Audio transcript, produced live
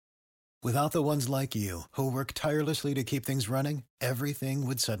Without the ones like you, who work tirelessly to keep things running, everything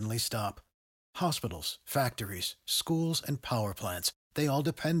would suddenly stop. Hospitals, factories, schools, and power plants, they all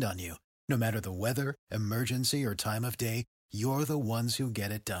depend on you. No matter the weather, emergency, or time of day, you're the ones who get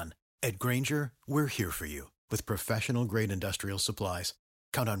it done. At Grainger, we're here for you with professional-grade industrial supplies.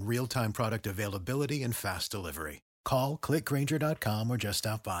 Count on real-time product availability and fast delivery. Call, clickgrainger.com, or just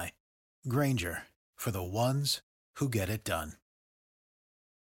stop by. Grainger, for the ones who get it done.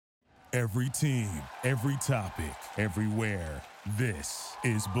 Every team, every topic, everywhere. This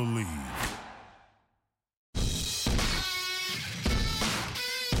is Believe.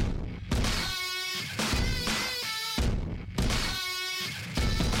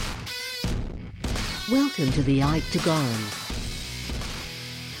 Welcome to the Ictagon.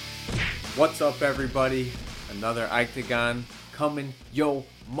 What's up, everybody? Another Ictagon coming yo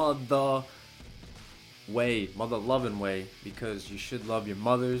mother loving way, because you should love your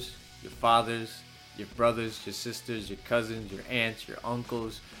mothers, your fathers, your brothers, your sisters, your cousins, your aunts, your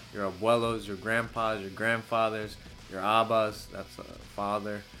uncles, your abuelos, your grandpas, your grandfathers, your abbas, that's a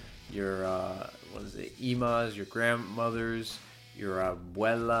father, your imas, your grandmothers, your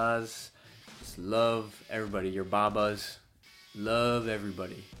abuelas. Just love everybody, your babas, love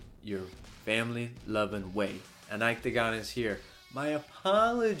everybody, your family loving way. And Ictagon is here. My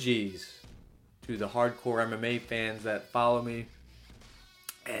apologies to the hardcore MMA fans that follow me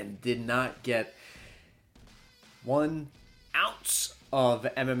and did not get 1 ounce of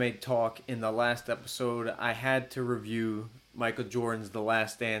MMA talk in the last episode. I had to review Michael Jordan's The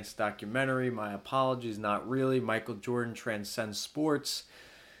Last Dance documentary. My apologies, not really. Michael Jordan transcends sports.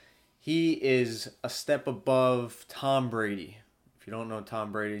 He is a step above Tom Brady. If you don't know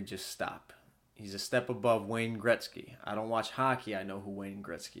Tom Brady, just stop. He's a step above Wayne Gretzky. I don't watch hockey. I know who Wayne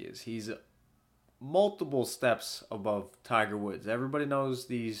Gretzky is. He's multiple steps above Tiger Woods. Everybody knows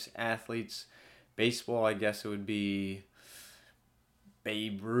these athletes. Baseball, I guess it would be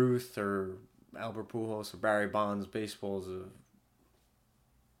Babe Ruth or Albert Pujols or Barry Bonds. Baseball is a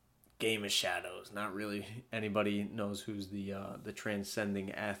game of shadows. Not really anybody knows who's the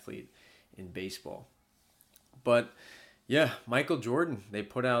transcending athlete in baseball. But yeah, Michael Jordan. They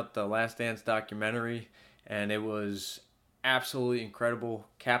put out the Last Dance documentary, and it was absolutely incredible,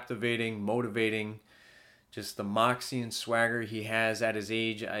 captivating, motivating. Just the moxie and swagger he has at his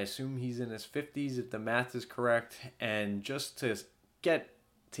age. I assume he's in his 50s if the math is correct. And just to get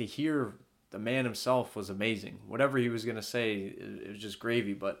to hear the man himself was amazing. Whatever he was going to say, it was just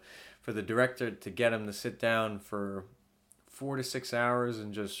gravy. But for the director to get him to sit down for 4 to 6 hours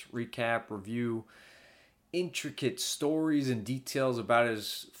and just recap, review intricate stories and details about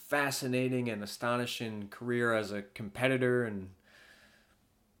his fascinating and astonishing career as a competitor and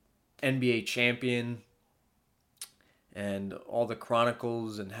NBA champion, and all the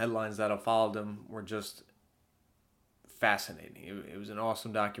chronicles and headlines that have followed him were just fascinating. It was an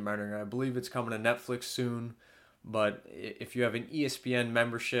awesome documentary. I believe it's coming to Netflix soon, but if you have an ESPN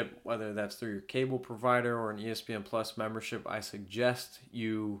membership, whether that's through your cable provider or an ESPN Plus membership, I suggest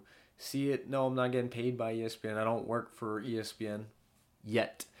you see it. No, I'm not getting paid by ESPN. I don't work for ESPN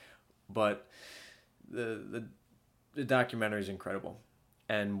yet, but the documentary is incredible.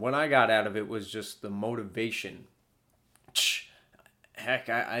 And what I got out of it was just the motivation. Heck,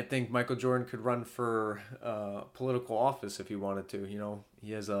 I think Michael Jordan could run for political office if he wanted to. You know,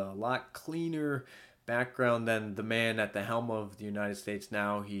 he has a lot cleaner background than the man at the helm of the United States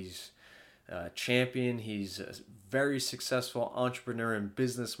now. He's a champion. He's a very successful entrepreneur and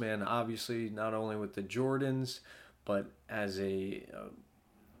businessman, obviously, not only with the Jordans, but as the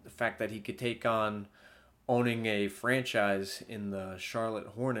fact that he could take on owning a franchise in the Charlotte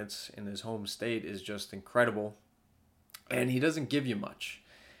Hornets in his home state is just incredible. And he doesn't give you much.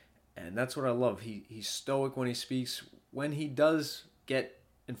 And that's what I love. He's stoic when he speaks. When he does get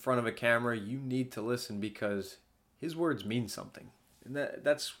in front of a camera, you need to listen because his words mean something. And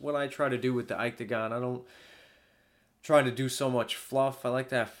that's what I try to do with the Ictagon. I don't try to do so much fluff. I like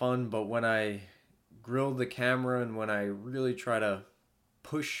to have fun, but when I grill the camera and when I really try to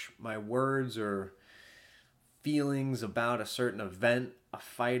push my words or feelings about a certain event, a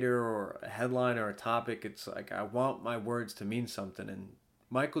fighter or a headline or a topic, it's like I want my words to mean something. And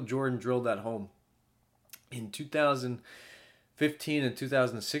Michael Jordan drilled that home. In 2015 and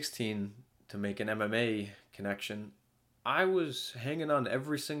 2016, to make an MMA connection, I was hanging on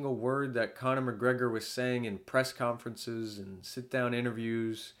every single word that Conor McGregor was saying in press conferences and sit-down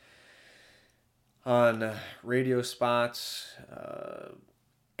interviews, on radio spots,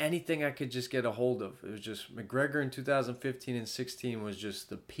 anything I could just get a hold of. It was just McGregor in 2015 and 16 was just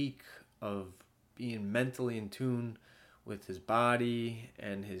the peak of being mentally in tune with his body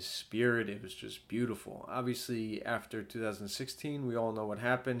and his spirit. It was just beautiful. Obviously, after 2016, we all know what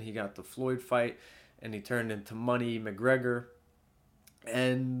happened. He got the Floyd fight, and he turned into Money McGregor,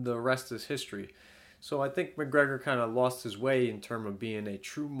 and the rest is history. So I think McGregor kind of lost his way in terms of being a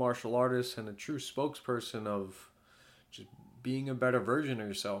true martial artist and a true spokesperson of just being a better version of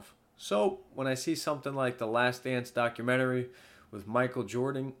yourself. So when I see something like the Last Dance documentary with Michael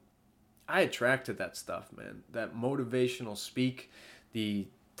Jordan, I attract to that stuff, man. That motivational speak, the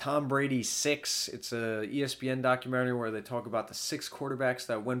Tom Brady 6. It's a ESPN documentary where they talk about the 6 quarterbacks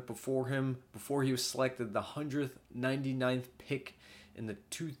that went before him, before he was selected the 199th pick in the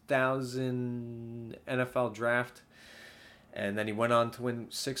 2000 NFL draft. And then he went on to win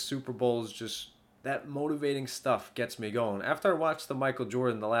 6 Super Bowls. Just that motivating stuff gets me going. After I watched the Michael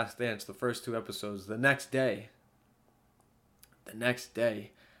Jordan, The Last Dance, the first 2 episodes, the next day,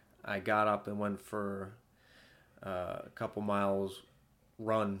 I got up and went for a couple miles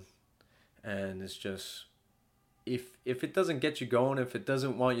run. And it's just, if it doesn't get you going, if it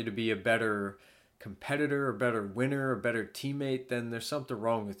doesn't want you to be a better competitor, a better winner, a better teammate, then there's something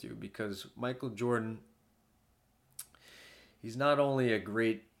wrong with you. Because Michael Jordan, he's not only a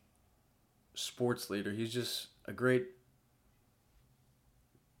great sports leader, he's just a great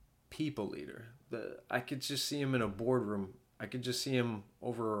people leader. I could just see him in a boardroom. I could just see him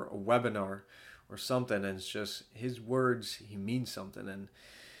over a webinar or something, and it's just his words, he means something. And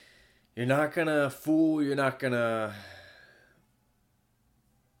you're not gonna fool, you're not gonna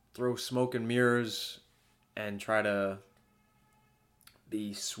throw smoke and mirrors and try to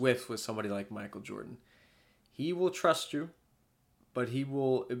be swift with somebody like Michael Jordan. He will trust you, but he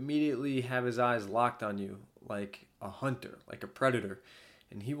will immediately have his eyes locked on you like a hunter, like a predator.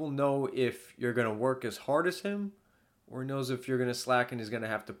 And he will know if you're going to work as hard as him, or he knows if you're going to slack and he's going to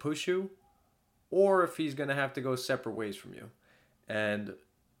have to push you, or if he's going to have to go separate ways from you. And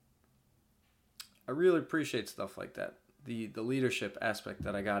I really appreciate stuff like that. The leadership aspect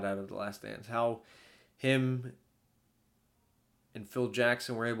that I got out of The Last Dance. How him and Phil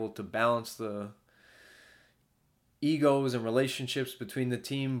Jackson were able to balance the egos and relationships between the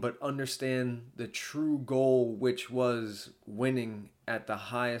team, but understand the true goal, which was winning at the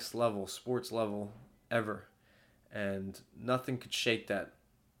highest level, sports level ever. And nothing could shake that.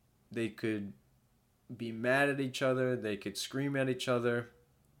 They could be mad at each other. They could scream at each other.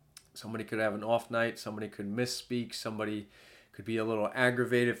 Somebody could have an off night. Somebody could misspeak. Somebody could be a little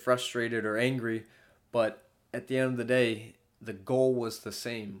aggravated, frustrated, or angry. But at the end of the day, the goal was the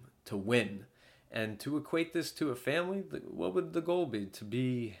same, to win. And to equate this to a family, what would the goal be? To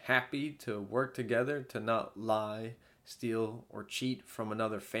be happy, to work together, to not lie, steal, or cheat from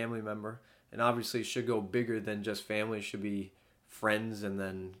another family member. And obviously it should go bigger than just family. It should be friends and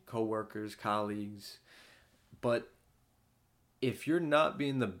then coworkers, colleagues. But if you're not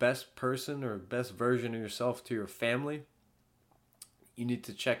being the best person or best version of yourself to your family, you need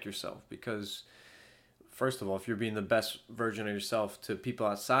to check yourself. Because first of all, if you're being the best version of yourself to people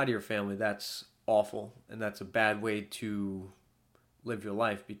outside of your family, that's awful, and that's a bad way to live your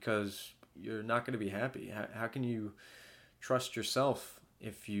life, because you're not going to be happy. How can you trust yourself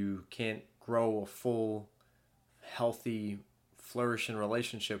if you can't grow a full, healthy, flourishing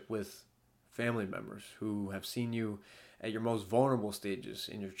relationship with family members who have seen you at your most vulnerable stages,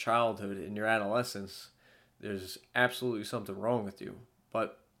 in your childhood, in your adolescence? There's absolutely something wrong with you.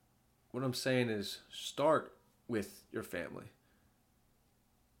 But what I'm saying is, start with your family.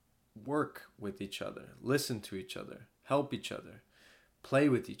 Work with each other, listen to each other, help each other, play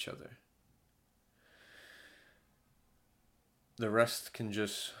with each other. The rest can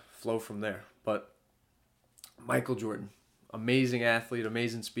just flow from there. But Michael Jordan, amazing athlete,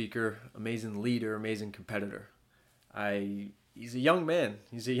 amazing speaker, amazing leader, amazing competitor. He's a young man.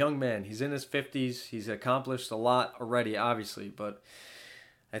 He's in his 50s. He's accomplished a lot already, obviously, but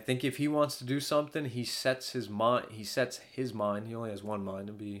I think if he wants to do something, he sets his mind. He only has one mind.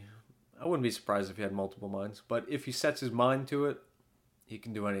 I wouldn't be surprised if he had multiple minds. But if he sets his mind to it, he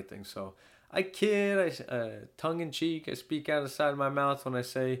can do anything. So I kid, tongue-in-cheek, I speak out of the side of my mouth when I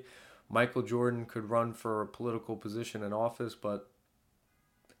say Michael Jordan could run for a political position in office. But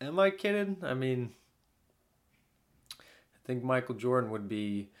am I kidding? I mean, I think Michael Jordan would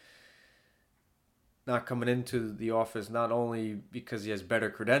be not coming into the office not only because he has better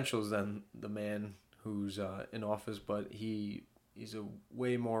credentials than the man who's in office, but he's a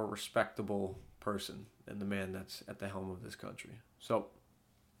way more respectable person than the man that's at the helm of this country. So,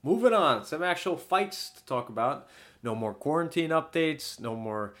 moving on. Some actual fights to talk about. No more quarantine updates. No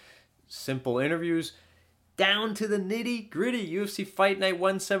more simple interviews. down to the nitty gritty. UFC Fight Night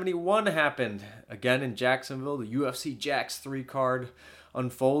 171 happened again in Jacksonville. The UFC Jax 3 card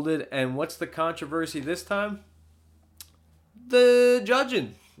unfolded. And what's the controversy this time? The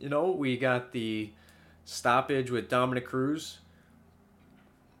judging. You know, we got the stoppage with Dominic Cruz,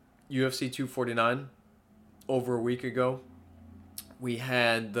 UFC 249, over a week ago. We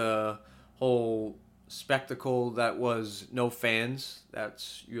had the whole spectacle that was no fans.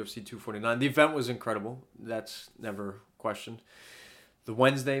 That's UFC 249. The event was incredible. That's never questioned. The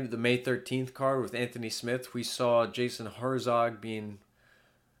Wednesday, the May 13th card with Anthony Smith, we saw Jason Herzog being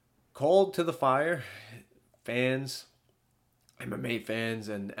called to the fire. Fans, MMA fans,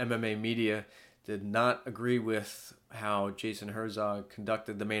 and MMA media did not agree with how Jason Herzog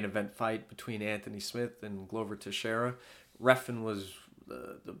conducted the main event fight between Anthony Smith and Glover Teixeira. Reffin was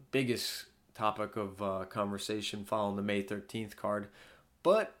the biggest topic of conversation following the May 13th card.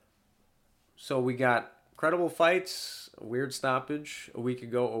 But, so we got credible fights, a weird stoppage over a week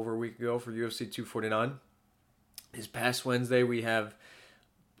ago for UFC 249. This past Wednesday, we have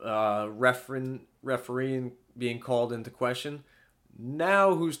refereeing being called into question.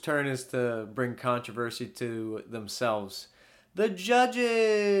 Now whose turn is to bring controversy to themselves? The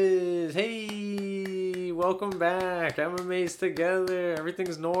judges! Hey, welcome back. MMA's together.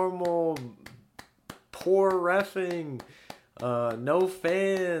 Everything's normal. Poor reffing. No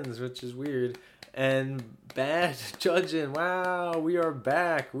fans, which is weird. And bad judging. Wow, we are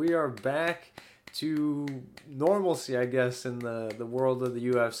back. We are back to normalcy, I guess, in the world of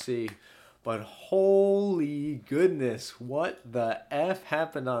the UFC. But holy goodness, what the F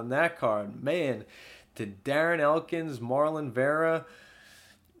happened on that card? Man, did Darren Elkins, Marlon Vera,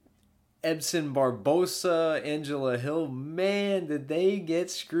 Edson Barbosa, Angela Hill, man, did they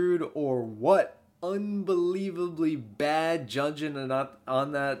get screwed or what? Unbelievably bad judging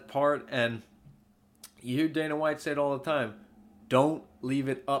on that part. And you hear Dana White say it all the time, don't leave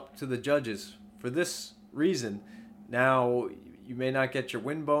it up to the judges. For this reason, now you may not get your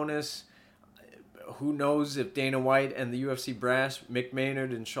win bonus. Who knows if Dana White and the UFC brass, Mick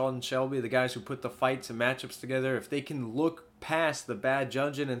Maynard and Sean Shelby, the guys who put the fights and matchups together, if they can look past the bad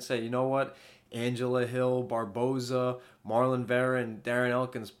judging and say, you know what, Angela Hill, Barboza, Marlon Vera, and Darren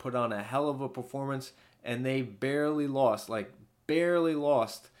Elkins put on a hell of a performance, and they barely lost. I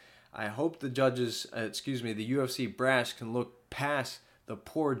hope the judges, the UFC brass can look past the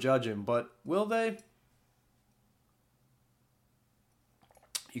poor judging, but will they?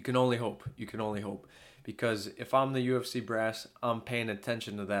 You can only hope. Because if I'm the UFC brass, I'm paying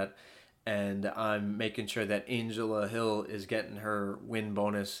attention to that, and I'm making sure that Angela Hill is getting her win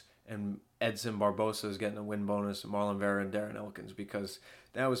bonus, and Edson Barbosa is getting a win bonus, and Marlon Vera and Darren Elkins, because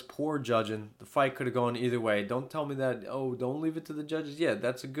that was poor judging. The fight could have gone either way. Don't tell me that, don't leave it to the judges. Yeah,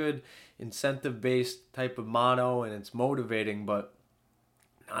 that's a good incentive-based type of motto, and it's motivating, but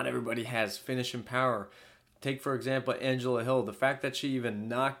not everybody has finishing power. Take, for example, Angela Hill. The fact that she even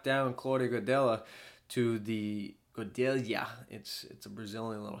knocked down Claudia Gadelha to the Gadelha. It's a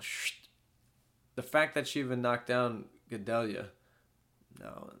Brazilian little shh. The fact that she even knocked down Gadelha.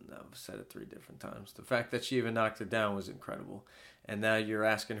 No, I've said it 3 different times. The fact that she even knocked her down was incredible. And now you're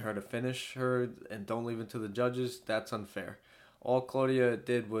asking her to finish her and don't leave it to the judges? That's unfair. All Claudia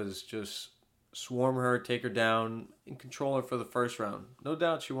did was just swarm her, take her down, and control her for the first round. No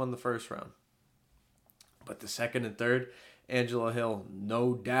doubt she won the first round. But the second and third, Angela Hill,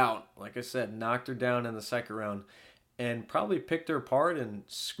 no doubt, like I said, knocked her down in the second round and probably picked her apart and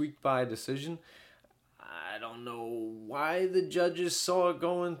squeaked by a decision. I don't know why the judges saw it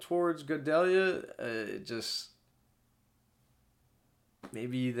going towards Gadelha.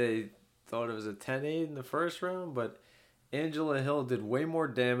 Maybe they thought it was a 10-8 in the first round, but Angela Hill did way more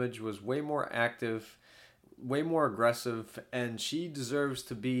damage, was way more active, way more aggressive, and she deserves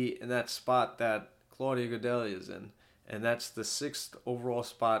to be in that spot that Claudia Gadelha is in, and that's the 6th overall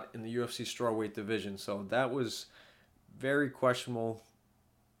spot in the UFC strawweight division. So that was very questionable,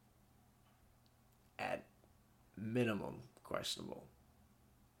 at minimum questionable.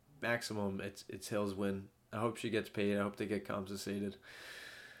 Maximum, it's Hill's win. I hope she gets paid. I hope they get compensated.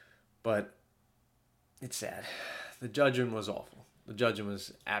 But it's sad. The judging was awful. The judging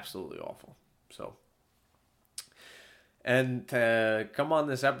was absolutely awful. So. And to come on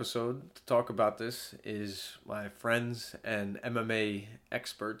this episode to talk about this is my friends and MMA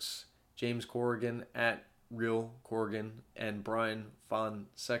experts, James Corrigan at Real Corrigan and Brian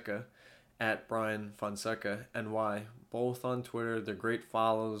Fonseca at Brian Fonseca NY. Both on Twitter. They're great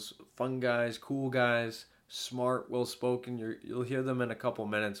follows, fun guys, cool guys, smart, well-spoken. You'll hear them in a couple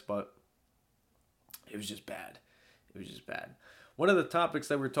minutes, but it was just bad. One of the topics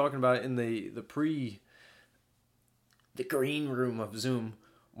that we were talking about in the pre the green room of Zoom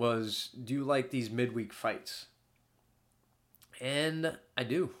was, do you like these midweek fights? And I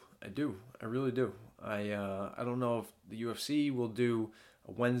do. I really do. I don't know if the UFC will do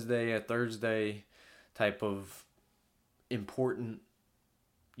a Wednesday, a Thursday type of important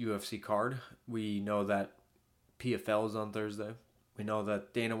UFC card. We know that PFL is on Thursday. We know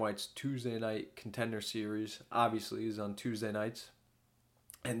that Dana White's Tuesday night Contender Series obviously is on Tuesday nights.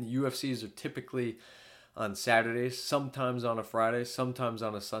 And the UFCs are typically on Saturdays, sometimes on a Friday, sometimes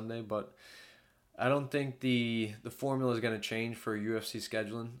on a Sunday, but I don't think the formula is going to change for UFC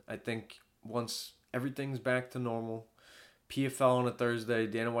scheduling. I think once everything's back to normal, PFL on a Thursday,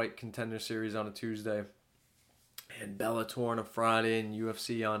 Dana White Contender Series on a Tuesday, and Bellator on a Friday, and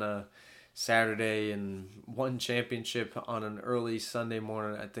UFC on a Saturday, and one championship on an early Sunday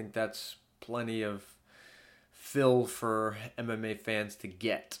morning, I think that's plenty of fill for MMA fans to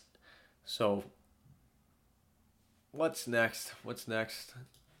get. So, what's next?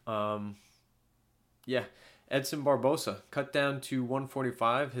 Yeah, Edson Barboza cut down to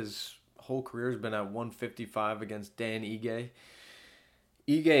 145. His whole career has been at 155 against Dan Ige.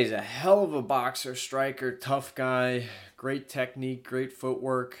 Ige is a hell of a boxer, striker, tough guy, great technique, great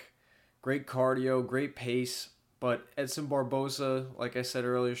footwork, great cardio, great pace. But Edson Barboza, like I said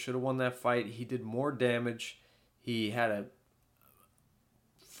earlier, should have won that fight. He did more damage. He had a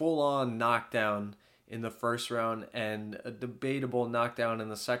full-on knockdown in the first round and a debatable knockdown in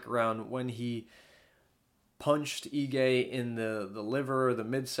the second round when he punched Ige in the liver or the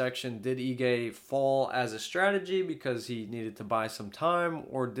midsection. Did Ige fall as a strategy because he needed to buy some time,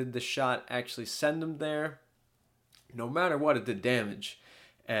 or did the shot actually send him there? No matter what, it did damage.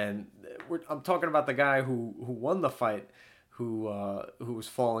 And I'm talking about the guy who won the fight, who was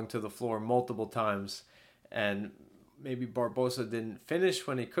falling to the floor multiple times. And maybe Barboza didn't finish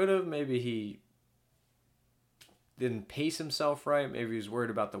when he could have. Maybe he didn't pace himself right. Maybe he was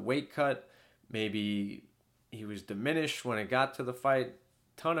worried about the weight cut. Maybe he was diminished when it got to the fight.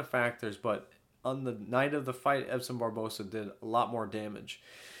 Ton of factors, but on the night of the fight, Edson Barboza did a lot more damage.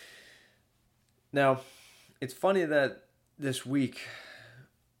 Now, it's funny that this week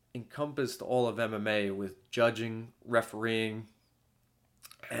encompassed all of MMA with judging, refereeing,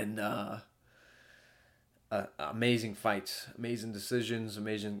 and amazing fights, amazing decisions,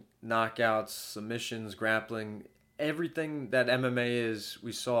 amazing knockouts, submissions, grappling. Everything that MMA is,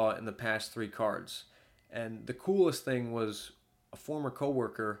 we saw in the past 3 cards. And the coolest thing was a former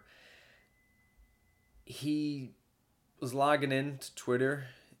coworker. He was logging in to Twitter.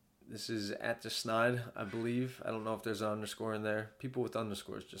 This is at the Snide, I believe. I don't know if there's an underscore in there. People with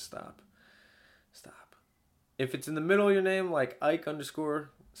underscores, just stop. If it's in the middle of your name, like Ike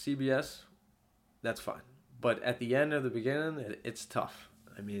underscore CBS, that's fine. But at the end or the beginning, it's tough.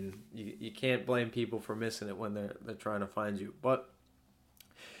 I mean, you can't blame people for missing it when they're trying to find you. But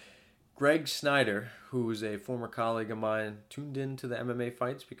Greg Snyder, who is a former colleague of mine, tuned into the MMA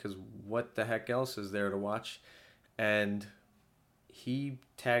fights because what the heck else is there to watch? And he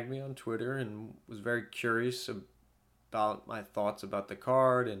tagged me on Twitter and was very curious about my thoughts about the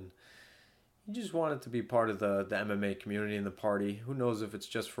card, and he just wanted to be part of the MMA community and the party. Who knows if it's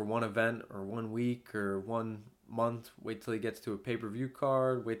just for one event or 1 week or 1 month. Wait till he gets to a pay-per-view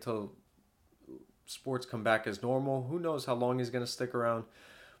card. Wait till sports come back as normal. Who knows how long he's going to stick around.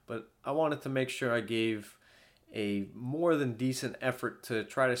 But I wanted to make sure I gave a more than decent effort to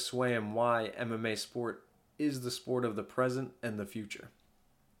try to sway him why MMA sport is the sport of the present and the future.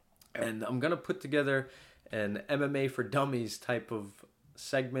 And I'm going to put together an MMA for Dummies type of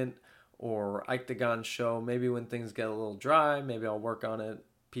segment or Ictagon show. Maybe when things get a little dry, maybe I'll work on it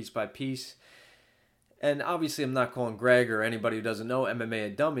piece by piece. And obviously I'm not calling Greg or anybody who doesn't know MMA a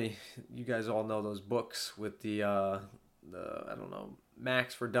dummy. You guys all know those books with the I don't know,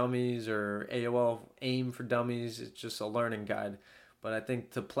 Max for Dummies or AOL AIM for Dummies. It's just a learning guide. But I think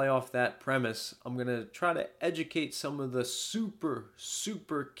to play off that premise, I'm going to try to educate some of the super,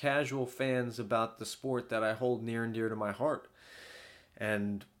 super casual fans about the sport that I hold near and dear to my heart.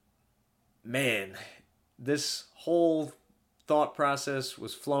 And man, this whole thought process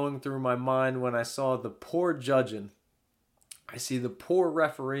was flowing through my mind when I saw the poor judging. I see the poor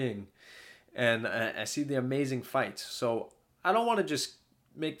refereeing. And I see the amazing fights. So I don't want to just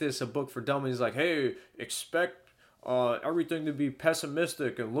make this a book for dummies like, hey, expect everything to be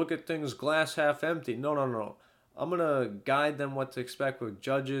pessimistic and look at things glass half empty. No. I'm going to guide them what to expect with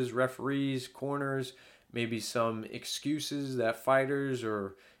judges, referees, corners, maybe some excuses that fighters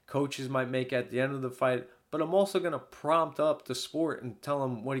or coaches might make at the end of the fight. But I'm also going to prompt up the sport and tell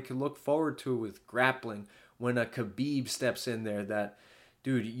them what he can look forward to with grappling when a Khabib steps in there. That,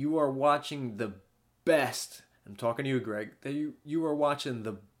 dude, you are watching the best I'm talking to you, Greg. That you are watching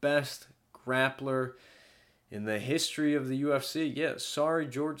the best grappler in the history of the UFC. Yeah, sorry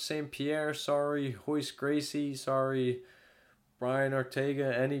George St. Pierre, sorry Royce Gracie, sorry Brian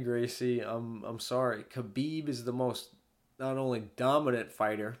Ortega, any Gracie. I'm sorry. Khabib is the most not only dominant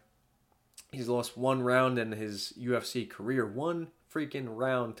fighter. He's lost one round in his UFC career. One freaking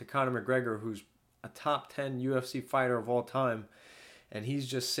round to Conor McGregor, who's a top 10 UFC fighter of all time. And he's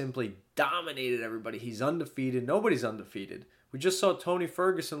just simply dominated everybody. He's undefeated. Nobody's undefeated. We just saw Tony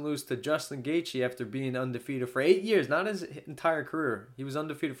Ferguson lose to Justin Gaethje after being undefeated for 8 years. Not his entire career. He was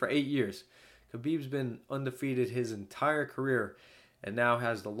undefeated for 8 years. Khabib's been undefeated his entire career and now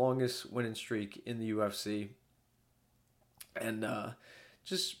has the longest winning streak in the UFC. And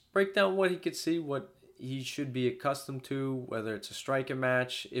just break down what he could see, what he should be accustomed to, whether it's a striking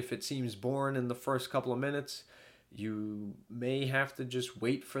match. If it seems boring in the first couple of minutes, you may have to just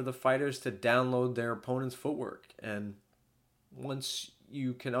wait for the fighters to download their opponent's footwork. And once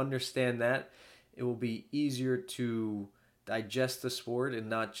you can understand that, it will be easier to digest the sport and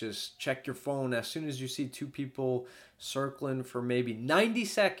not just check your phone as soon as you see two people circling for maybe 90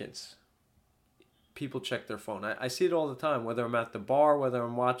 seconds. People check their phone. I see it all the time, whether I'm at the bar, whether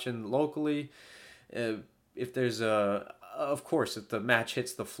I'm watching locally. If there's of course, if the match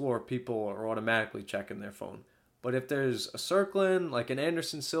hits the floor, people are automatically checking their phone. But if there's a circling, like an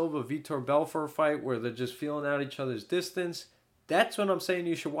Anderson Silva, Vitor Belfort fight where they're just feeling out each other's distance, that's when I'm saying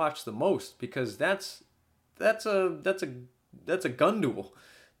you should watch the most, because that's a gun duel.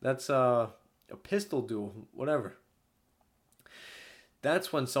 That's a pistol duel, whatever.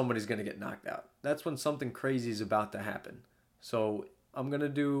 That's when somebody's going to get knocked out. That's when something crazy is about to happen. So I'm going to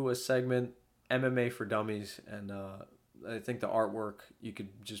do a segment, MMA for Dummies, and I think the artwork, you could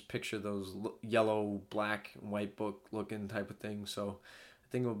just picture those yellow, black, and white book looking type of thing. So I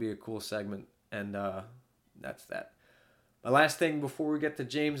think it'll be a cool segment, and that's that. My last thing before we get to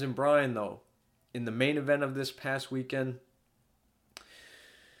James and Brian, though, in the main event of this past weekend,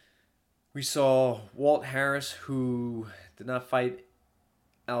 we saw Walt Harris, who did not fight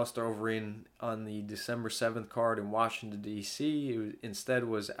Alistair Overeem on the December 7th card in Washington, D.C. It instead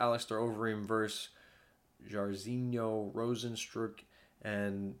was Alistair Overeem versus Jairzinho Rozenstruik,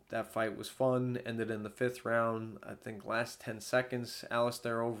 and that fight was fun. Ended in the 5th round. I think last 10 seconds,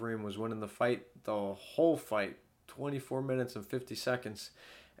 Alistair Overeem was winning the fight, the whole fight, 24 minutes and 50 seconds.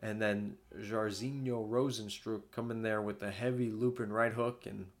 And then Jairzinho Rozenstruik coming there with a heavy looping right hook,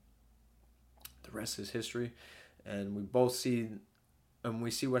 and the rest is history. And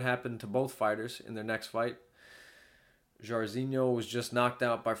we see what happened to both fighters in their next fight. Jairzinho was just knocked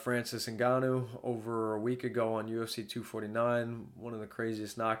out by Francis Ngannou over a week ago on UFC 249. One of the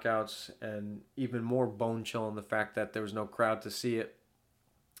craziest knockouts, and even more bone-chilling the fact that there was no crowd to see it.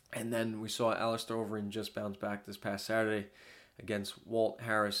 And then we saw Alistair Overeem just bounce back this past Saturday against Walt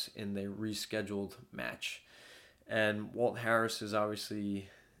Harris in the rescheduled match. And Walt Harris has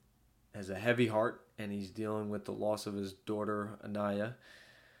a heavy heart, and he's dealing with the loss of his daughter, Anaya.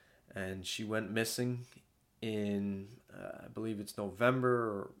 And she went missing in, I believe it's November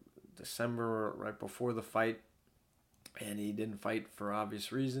or December, right before the fight. And he didn't fight for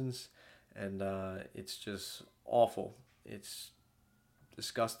obvious reasons. And it's just awful. It's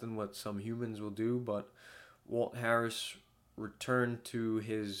disgusting what some humans will do, but Walt Harris returned to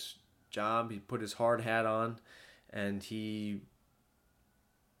his job. He put his hard hat on, and he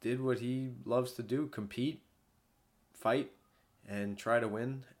did what he loves to do: compete, fight, and try to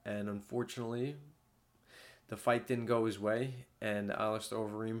win. And unfortunately, the fight didn't go his way, and Alistair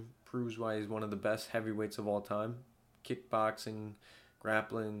Overeem proves why he's one of the best heavyweights of all time. Kickboxing,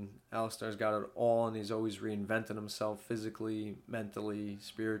 grappling, Alistair's got it all, and he's always reinventing himself physically, mentally,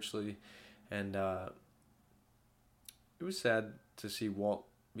 spiritually. And it was sad to see Walt,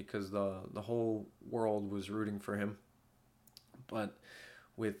 because the whole world was rooting for him. But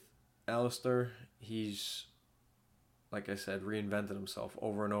with Alistair, he's, like I said, reinvented himself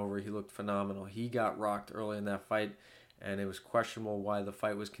over and over. He looked phenomenal. He got rocked early in that fight, and it was questionable why the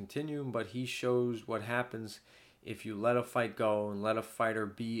fight was continuing, but he shows what happens if you let a fight go and let a fighter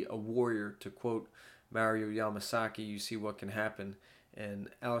be a warrior. To quote Mario Yamasaki, you see what can happen. And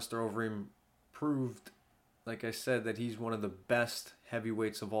Alistair Overeem proved, like I said, that he's one of the best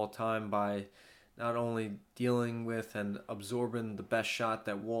heavyweights of all time by not only dealing with and absorbing the best shot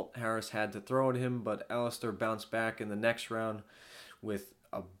that Walt Harris had to throw at him, but Alistair bounced back in the next round with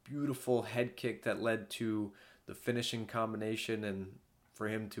a beautiful head kick that led to the finishing combination and for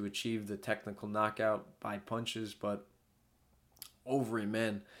him to achieve the technical knockout by punches. But Overeem,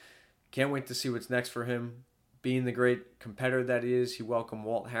 man, can't wait to see what's next for him. Being the great competitor that he is, he welcomed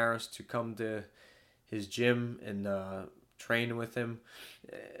Walt Harris to come to his gym and training with him.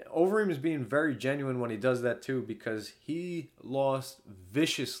 Overeem is being very genuine when he does that too, because he lost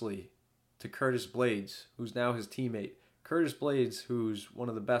viciously to Curtis Blades, who's now his teammate. Curtis Blades, who's one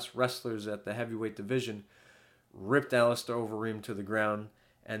of the best wrestlers at the heavyweight division, ripped Alistair Overeem to the ground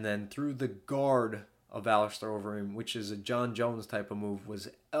and then threw the guard of Alistair Overeem, which is a John Jones type of move, was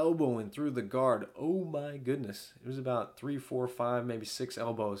elbowing through the guard. Oh my goodness. It was about 3, 4, 5, maybe 6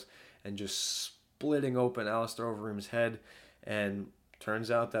 elbows and just splitting open Alistair Overeem's head. And turns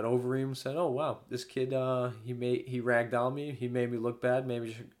out that Overeem said, oh wow, this kid, he ragdolled me. He made me look bad.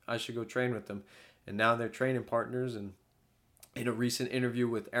 Maybe I should go train with him. And now they're training partners. And in a recent interview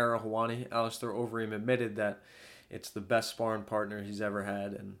with Ara Hawani, Alistair Overeem admitted that it's the best sparring partner he's ever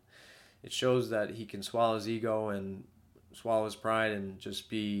had. And it shows that he can swallow his ego and swallow his pride and just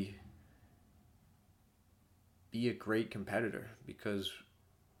be a great competitor, because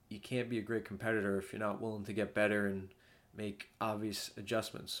you can't be a great competitor if you're not willing to get better and make obvious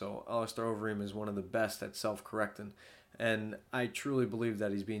adjustments. So Alistair Overeem is one of the best at self-correcting, and I truly believe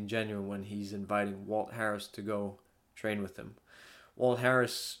that he's being genuine when he's inviting Walt Harris to go train with him. Walt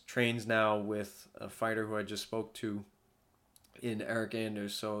Harris trains now with a fighter who I just spoke to in Eric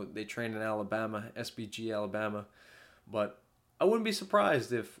Anders, so they train in Alabama, SBG Alabama, but I wouldn't be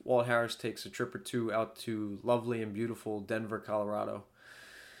surprised if Walt Harris takes a trip or two out to lovely and beautiful Denver, Colorado,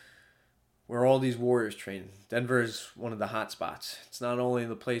 where all these warriors train. Denver is one of the hot spots. It's not only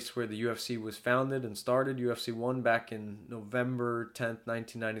the place where the UFC was founded and started, UFC 1 back in November 10th,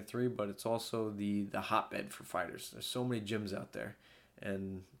 1993, but it's also the hotbed for fighters. There's so many gyms out there,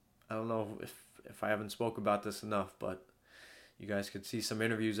 and I don't know if I haven't spoke about this enough, but you guys could see some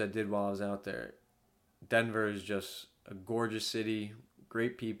interviews I did while I was out there. Denver is just a gorgeous city,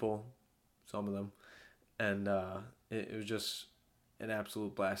 great people, some of them, and it was just an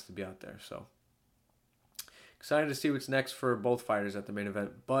absolute blast to be out there. So excited to see what's next for both fighters at the main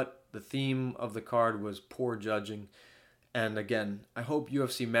event. But the theme of the card was poor judging. And again, I hope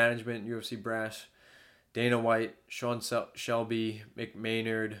UFC management, UFC brass, Dana White, Sean Shelby, Mick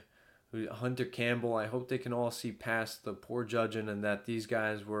Maynard, Hunter Campbell, I hope they can all see past the poor judging and that these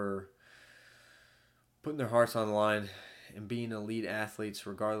guys were putting their hearts on the line and being elite athletes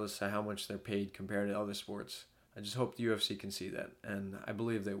regardless of how much they're paid compared to other sports. I just hope the UFC can see that, and I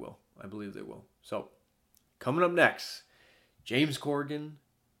believe they will. So, coming up next, James Corrigan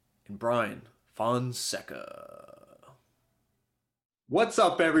and Brian Fonseca. What's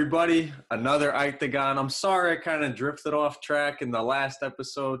up, everybody? Another Octagon. I'm sorry I kind of drifted off track in the last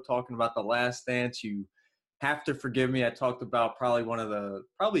episode talking about The Last Dance. You have to forgive me. I talked about probably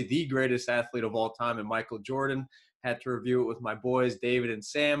the greatest athlete of all time in Michael Jordan. Had to review it with my boys, David and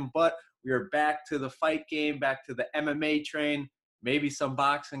Sam, but we are back to the fight game, back to the MMA train, maybe some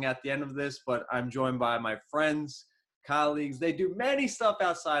boxing at the end of this, but I'm joined by my friends, colleagues. They do many stuff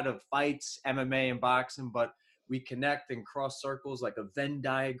outside of fights, MMA, and boxing, but we connect and cross circles like a Venn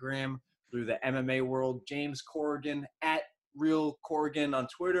diagram through the MMA world. James Corrigan at Real Corrigan on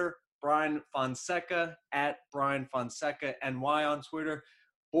Twitter, Brian Fonseca at Brian Fonseca NY on Twitter.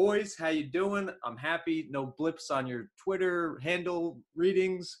 Boys, how you doing? I'm happy. No blips on your Twitter handle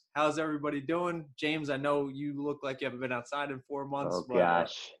readings. How's everybody doing? James, I know you look like you haven't been outside in 4 months. Oh,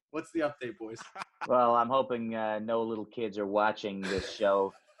 gosh. What's the update, boys? Well, I'm hoping no little kids are watching this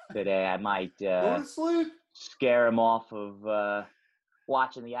show today. I might scare them off of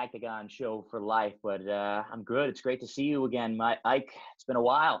watching the Octagon show for life, but I'm good. It's great to see you again, Ike. It's been a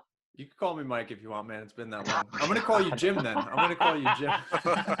while. You can call me Mike if you want, man. It's been that long. I'm going to call you Jim then.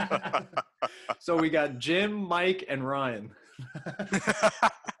 So we got Jim, Mike, and Ryan.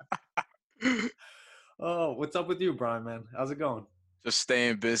 Oh, what's up with you, Brian, man? How's it going? Just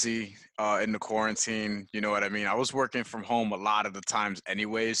staying busy in the quarantine. You know what I mean? I was working from home a lot of the times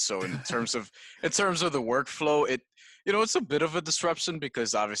anyways. So in terms of the workflow, it's a bit of a disruption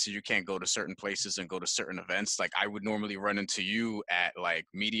because obviously you can't go to certain places and go to certain events. Like I would normally run into you at like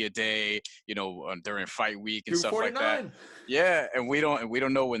media day, during fight week and stuff like that. Yeah. And we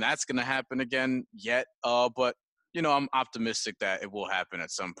don't know when that's going to happen again yet. But I'm optimistic that it will happen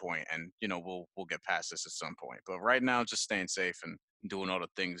at some point and, we'll get past this at some point. But right now, just staying safe and doing all the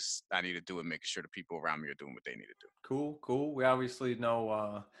things I need to do and making sure the people around me are doing what they need to do. Cool. We obviously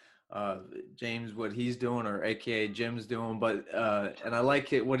know James, what he's doing, or AKA Jim's doing, but and I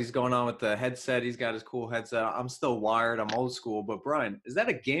like it, what he's going on with the headset. He's got his cool headset. I'm still wired. I'm old school, but Brian, is that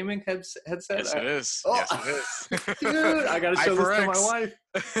a gaming headset? Yes, it is. Oh. Yes, it is. Dude, I got to show this to my wife.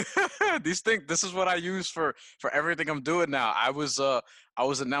 This is what I use for everything I'm doing now. I was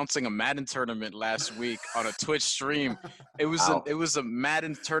announcing a Madden tournament last week on a Twitch stream. It was a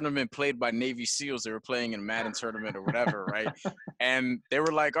Madden tournament played by Navy SEALs. They were playing in a Madden tournament or whatever, right? And they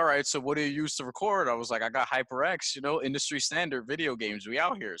were like, "All right, so what do you use to record?" I was like, "I got HyperX, industry standard video games. We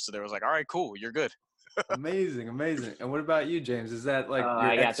out here." So they was like, "All right, cool, you're good." Amazing. And what about you, James? Is that like your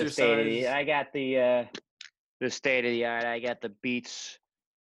I got exercise? I got the state of the art. I got the Beats.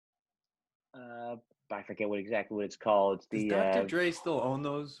 I forget exactly what it's called. It's Does the Dr. Dre still own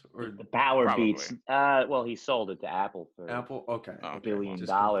those, or the Power Probably. Beats. Well, he sold it to Apple for Apple? Okay. Oh, $1 billion.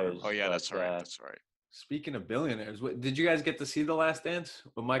 Just confirm. Oh yeah, that's but, right. That's right. Speaking of billionaires, did you guys get to see The Last Dance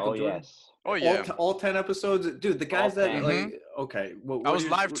with Michael Jordan? Yes. Oh yeah. All 10 episodes, dude. The guys All that 10. like, okay. I was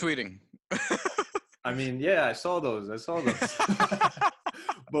live tweeting. I mean, yeah, I saw those.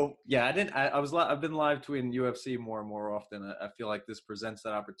 But yeah, I didn't. I've been live tweeting UFC more and more often. I feel like this presents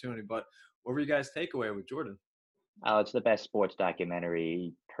that opportunity. But what were you guys' takeaway with Jordan? Oh, it's the best sports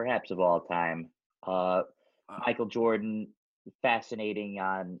documentary, perhaps of all time. Michael Jordan, fascinating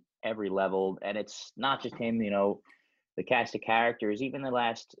on every level, and it's not just him. The cast of characters. Even the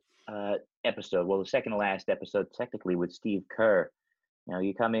last episode, well, the second to last episode, technically with Steve Kerr.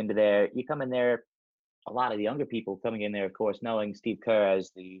 You come in there. A lot of the younger people coming in there, of course, knowing Steve Kerr as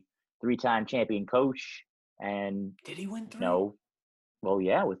the 3-time champion coach. And did he win 3? No. Well,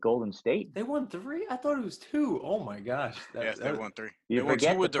 yeah, with Golden State. They won 3? I thought it was 2. Oh my gosh. Yes, they won 3. You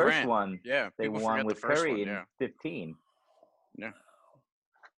forget the first one. Yeah, they won with Curry in 15. Yeah.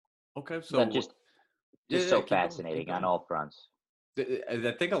 Okay, so just so fascinating on all fronts.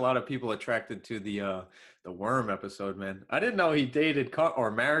 I think a lot of people attracted to the Worm episode, man. I didn't know he dated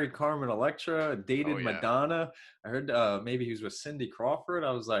or married Carmen Electra, dated Madonna. I heard maybe he was with Cindy Crawford.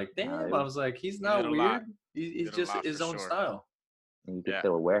 I was like, damn. I was like, he's not weird. He's just his own style. And you could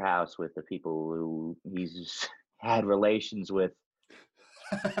fill a warehouse with the people who he's had relations with.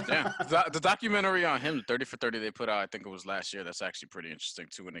 Yeah, the documentary on him, 30 for 30, they put out, I think it was last year. That's actually pretty interesting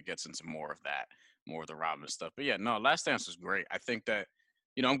too, and it gets into more of the Rodman stuff. But yeah, no, Last Dance was great. I think that,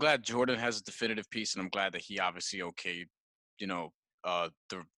 I'm glad Jordan has a definitive piece, and I'm glad that he obviously okayed,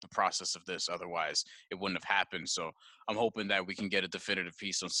 the process of this. Otherwise, it wouldn't have happened. So I'm hoping that we can get a definitive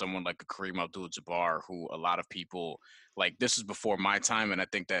piece on someone like a Kareem Abdul-Jabbar, who a lot of people, like, this is before my time, and I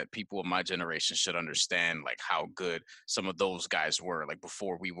think that people of my generation should understand, like, how good some of those guys were, like,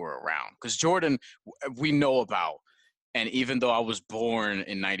 before we were around. Because Jordan, we know about, and even though I was born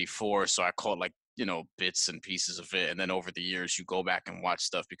in 94, so I caught, like, bits and pieces of it, and then over the years, you go back and watch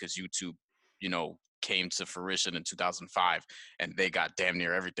stuff because YouTube, came to fruition in 2005, and they got damn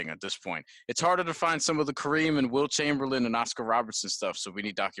near everything at this point. It's harder to find some of the Kareem and Will Chamberlain and Oscar Robertson stuff, so we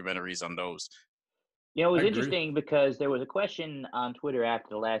need documentaries on those. It was interesting because there was a question on Twitter after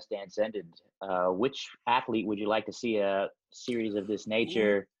The Last Dance ended. Which athlete would you like to see a series of this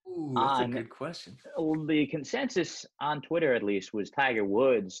nature that's a good question. The consensus on Twitter, at least, was Tiger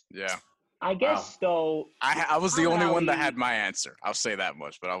Woods. Yeah. I guess, though. I was the only one that had my answer. I'll say that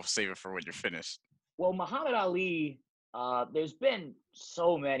much, but I'll save it for when you're finished. Well, Muhammad Ali, there's been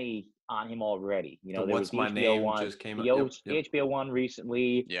so many on him already. There What's was My HBO Name one, just came the out. The HBO one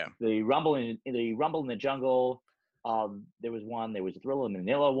recently. Yeah. The Rumble in the Jungle. There was one. There was a Thriller in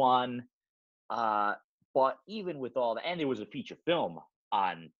Manila one. But even with all that, and there was a feature film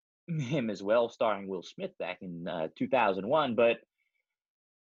on him as well, starring Will Smith back in 2001. But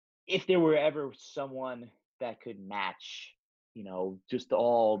if there were ever someone that could match, just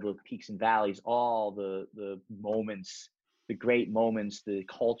all the peaks and valleys, all the moments, the great moments, the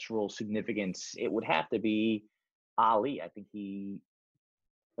cultural significance, it would have to be Ali. I think he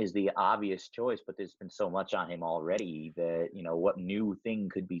is the obvious choice, but there's been so much on him already that, what new thing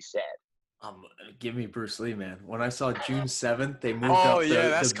could be said? Give me Bruce Lee, man. When I saw June 7th, they moved up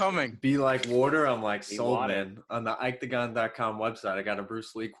that's coming. Be Like Water. I'm like, sold, water. Man. On the Ictagon.com website, I got a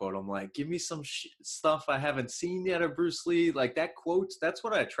Bruce Lee quote. I'm like, give me some stuff I haven't seen yet of Bruce Lee. Like, that quotes, that's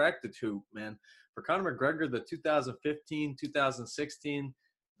what I attracted to, man. For Conor McGregor, the 2015, 2016,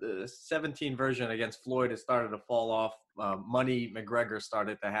 the 17 version against Floyd, it started to fall off. Money McGregor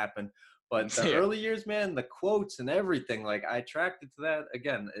started to happen. But the early years, man, the quotes and everything, like, I attracted to that.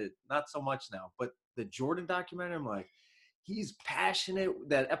 Again, not so much now. But the Jordan documentary, I'm like, he's passionate.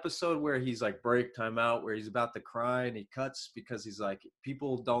 That episode where he's like, break, time out, where he's about to cry and he cuts because he's like,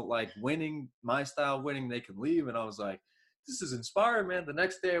 people don't like winning, my style winning, they can leave. And I was like, this is inspiring, man. The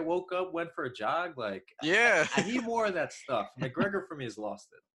next day I woke up, went for a jog. Like, yeah, I need more of that stuff. McGregor for me has lost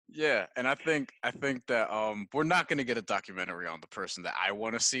it. Yeah, and I think that we're not going to get a documentary on the person that I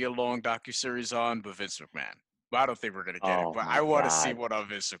want to see a long docuseries on, but Vince McMahon. Well, I don't think we're gonna get it, Oh but my I want to see God. what of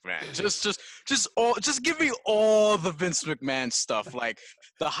Vince McMahon. Just give me all the Vince McMahon stuff, like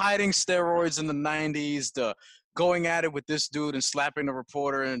the hiding steroids in the '90s, the going at it with this dude and slapping the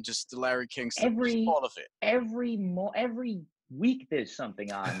reporter, and just the Larry King stuff. Just Every all of it. every week there's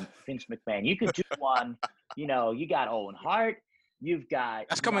something on Vince McMahon. You could do one. You know, you got Owen Hart. You've got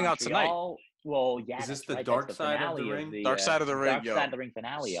That's coming out tonight. Montreal. Well, yeah, Is this that's the right. dark That's the side of the finale ring? the Dark Side of the Ring, Dark yo. Side of the Ring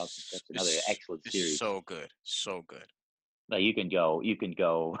finale. That's another excellent It's series. so good, so good. But you can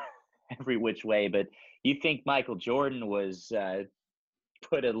go every which way. But you think Michael Jordan was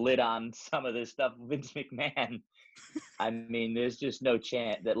put a lid on some of this stuff, Vince McMahon? I mean, there's just no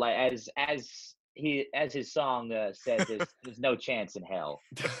chance that, like, as his song said, there's no chance in hell.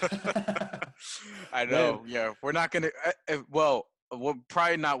 I know. Yeah, we're not gonna. Well,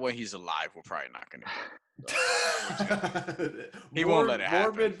 probably not when he's alive. We're probably not gonna. He won't let it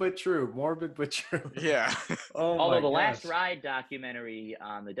happen. Morbid but true. Morbid but true. Yeah. Oh Although my the Last gosh. Ride documentary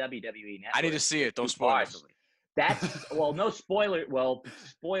on the WWE Network, I need to see it. Don't spoil it. partially. That's no spoiler. Well,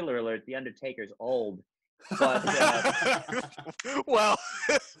 spoiler alert: The Undertaker's old, but Well,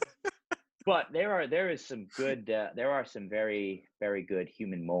 but there are some very very good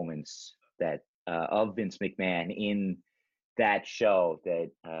human moments that of Vince McMahon in that show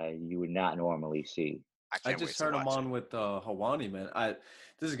that you would not normally see. I just heard him on with Hawani, man.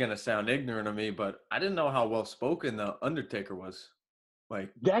 This is gonna sound ignorant of me, but I didn't know how well spoken the Undertaker was. Like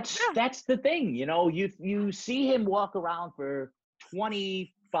That's the thing, you know, you see him walk around for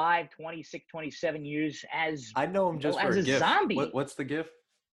 25, 26, 27 years as I know him just for as a a gif. zombie. What's the gif?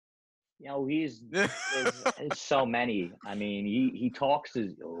 You know, there's so many. I mean, he talks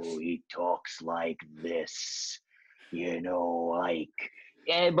like this, you know, like,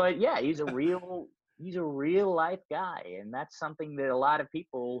 but yeah, he's a real life guy, and that's something that a lot of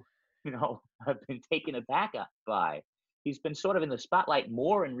people, you know, have been taken aback by. He's been sort of in the spotlight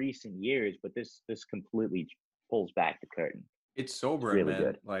more in recent years, but this completely pulls back the curtain. It's sobering, really man.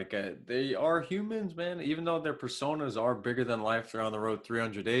 good. Like they are humans, man. Even though their personas are bigger than life, they're on the road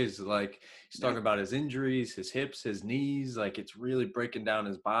 300 days. Like he's talking about his injuries, his hips, his knees. Like it's really breaking down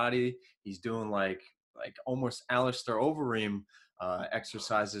his body. He's doing like almost Alistair Overeem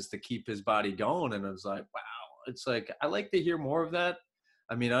exercises to keep his body going. And I was like, wow. It's like I like to hear more of that.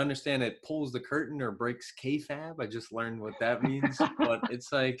 I mean, I understand it pulls the curtain or breaks kayfabe. I just learned what that means, but it's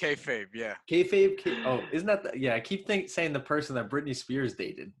like kayfabe, yeah. Kayfabe. Oh, isn't that? Yeah, I keep saying the person that Britney Spears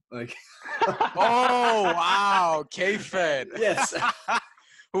dated. Like, oh wow, kayfabe. Yes.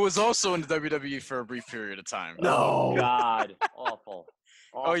 Who was also in the WWE for a brief period of time. Oh God, awful.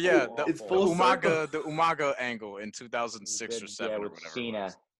 Oh yeah, it's full circle. The Umaga angle in 2006 or 7 or whatever.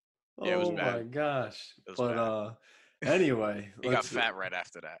 Cena. Yeah, it was oh bad. my gosh! It was But anyway, he got fat right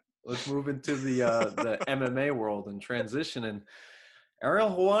after that. Let's move into the MMA world and transition. And Ariel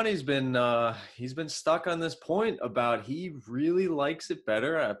Helwani's been stuck on this point about he really likes it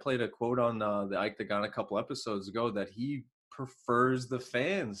better. I played a quote on the Octagon a couple episodes ago that he prefers the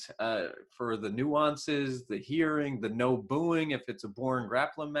fans for the nuances, the hearing, the no booing if it's a boring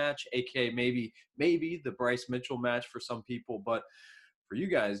grappling match, aka maybe the Bryce Mitchell match for some people. But for you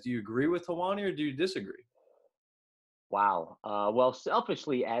guys, do you agree with Helwani or do you disagree? Wow. Well,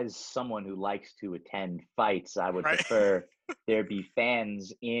 selfishly, as someone who likes to attend fights, I would Right. prefer there be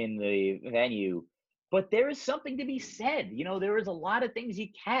fans in the venue. But there is something to be said. You know, there is a lot of things you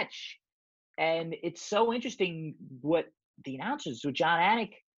catch. And it's so interesting what the announcers, so John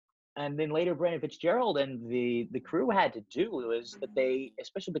Anik and then later Brandon Fitzgerald and the crew had to do was that they,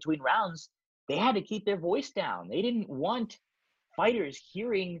 especially between rounds, they had to keep their voice down. They didn't want fighters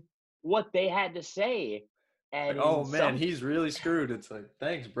hearing what they had to say. And Like, oh man, he's really screwed. It's like,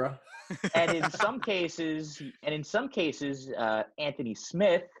 thanks, bro. and in some cases, Anthony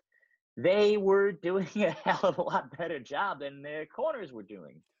Smith, they were doing a hell of a lot better job than their corners were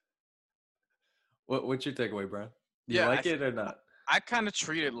doing. What's your takeaway, Brian? You Yeah, like it or not? I kind of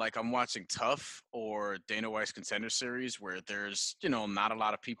treat it like I'm watching Tough or Dana White's Contender Series, where there's, you know, not a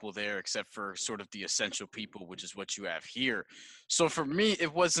lot of people there except for sort of the essential people, which is what you have here. So for me,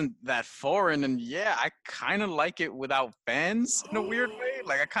 it wasn't that foreign. And yeah, I kind of like it without fans in a weird way.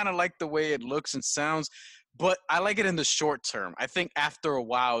 Like I kind of like the way it looks and sounds, but I like it in the short term. I think after a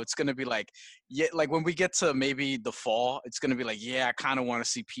while, it's going to be like, yeah, like when we get to maybe the fall, it's going to be like, yeah, I kind of want to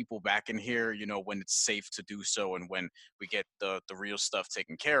see people back in here, you know, when it's safe to do so. And when we get the real stuff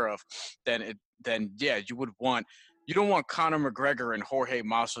taken care of, then yeah, you would want You don't want Conor McGregor and Jorge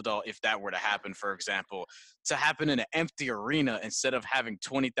Masvidal, if that were to happen, for example, to happen in an empty arena instead of having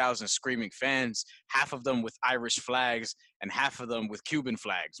 20,000 screaming fans, half of them with Irish flags and half of them with Cuban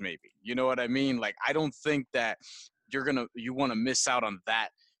flags, maybe. You know what I mean? Like, I don't think that you want to miss out on that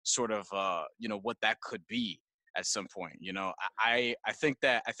sort of, what that could be at some point. I think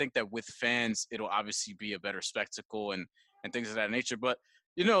that with fans, it'll obviously be a better spectacle and things of that nature. But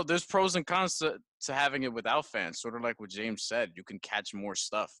there's pros and cons to having it without fans. Sort of like what James said, you can catch more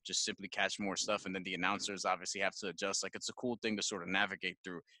stuff, just simply catch more stuff, and then the announcers obviously have to adjust. Like, it's a cool thing to sort of navigate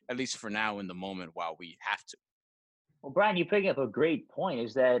through, at least for now in the moment while we have to. Well, Brian, you bring up a great point,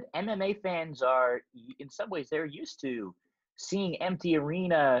 is that MMA fans are, in some ways, they're used to seeing empty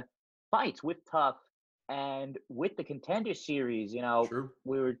arena fights with TUF and with the Contender Series. True.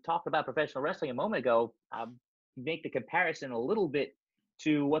 We were talking about professional wrestling a moment ago. Make the comparison a little bit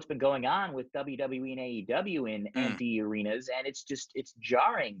to what's been going on with WWE and AEW in empty arenas, and it's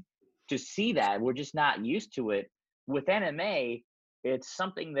jarring to see that. We're just not used to it. With MMA, it's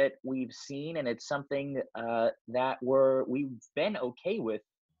something that we've seen, and it's something that we've been okay with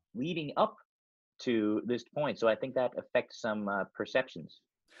leading up to this point. So I think that affects some perceptions.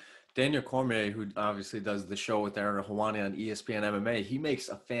 Daniel Cormier, who obviously does the show with Aaron Helwani on ESPN MMA, he makes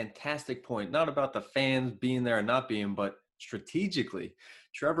a fantastic point, not about the fans being there and not being, but strategically.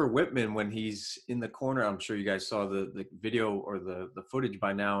 Trevor Whitman, when he's in the corner, I'm sure you guys saw the video or the footage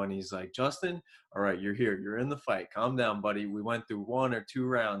by now, and he's like, Justin, all right, you're here. You're in the fight. Calm down, buddy. We went through 1 or 2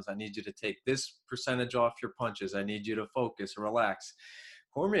 rounds. I need you to take this percentage off your punches. I need you to focus, relax.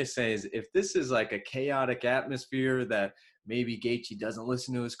 Cormier says if this is like a chaotic atmosphere that maybe Gaethje doesn't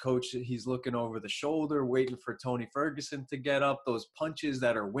listen to his coach, he's looking over the shoulder, waiting for Tony Ferguson to get up, those punches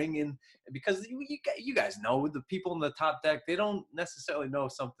that are winging. Because you guys know the people in the top deck, they don't necessarily know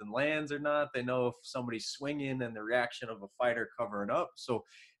if something lands or not. They know if somebody's swinging and the reaction of a fighter covering up. So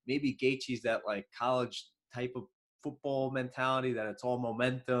maybe Gaethje's that like college type of football mentality that it's all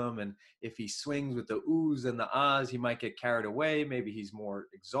momentum, and if he swings with the oohs and the ahs, he might get carried away. Maybe he's more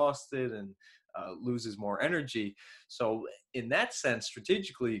exhausted and loses more energy. So in that sense,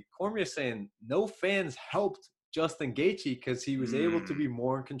 strategically, Cormier is saying no fans helped Justin Gaethje because he was able to be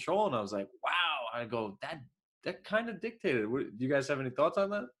more in control. And I was like, wow. I go, that kind of dictated. Do you guys have any thoughts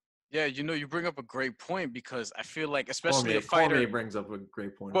on that? Yeah, you bring up a great point, because I feel like, especially a fighter. Cormier brings up a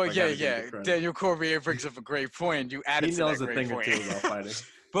great point. Well, yeah. Daniel Cormier brings up a great point. You added to that great point. He knows a thing or two about fighting.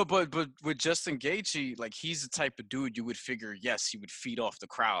 But with Justin Gaethje, like, he's the type of dude you would figure, yes, he would feed off the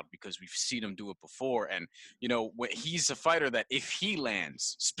crowd because we've seen him do it before. And, he's a fighter that if he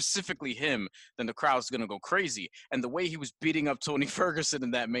lands, specifically him, then the crowd's going to go crazy. And the way he was beating up Tony Ferguson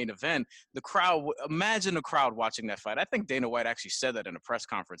in that main event, imagine the crowd watching that fight. I think Dana White actually said that in a press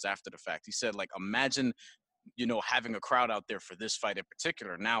conference after the fact. He said, like, imagine having a crowd out there for this fight in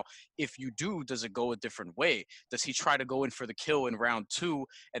particular. Now, if you do, does it go a different way? Does he try to go in for the kill in round 2,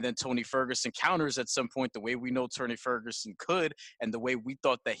 and then Tony Ferguson counters at some point the way we know Tony Ferguson could, and the way we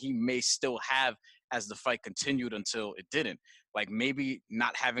thought that he may still have as the fight continued until it didn't? Like, maybe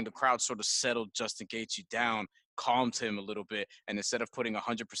not having the crowd sort of settle Justin Gaethje down calmed him a little bit, and instead of putting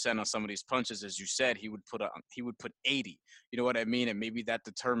 100% on some of these punches, as you said, he would put 80. You know what I mean? And maybe that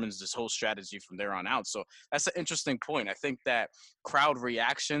determines this whole strategy from there on out. So that's an interesting point. I think that crowd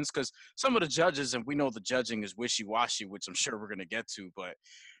reactions, because some of the judges, and we know the judging is wishy-washy, which I'm sure we're going to get to, but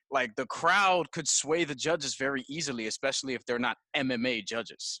like, the crowd could sway the judges very easily, especially if they're not MMA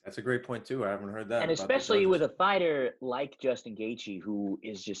judges. That's a great point too. I haven't heard that. And especially with a fighter like Justin Gaethje, who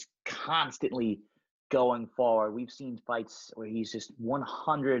is just constantly going forward. We've seen fights where he's just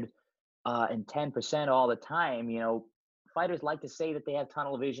 110% all the time. Fighters like to say that they have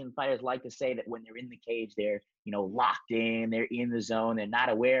tunnel vision. Fighters like to say that when they're in the cage, they're, locked in, they're in the zone, they're not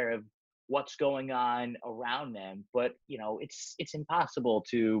aware of what's going on around them. But, it's impossible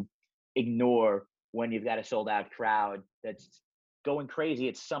to ignore when you've got a sold out crowd that's going crazy.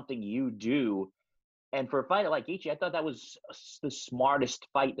 It's something you do. And for a fighter like Gaethje, I thought that was the smartest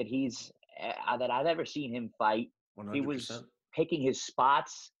fight that I've ever seen him fight. 100%. He was picking his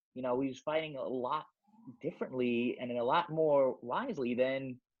spots. He was fighting a lot differently and a lot more wisely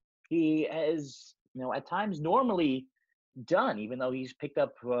than he has, at times normally done, even though he's picked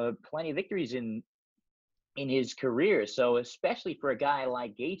up plenty of victories in his career. So especially for a guy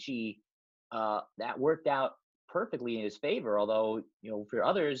like Gaethje, that worked out perfectly in his favor, although, for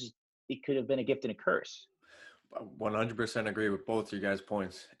others, it could have been a gift and a curse. 100% agree with both your guys'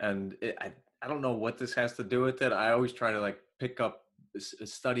 points. And I don't know what this has to do with it. I always try to pick up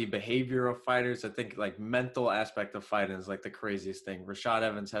study behavior of fighters. I think like mental aspect of fighting is like the craziest thing. Rashad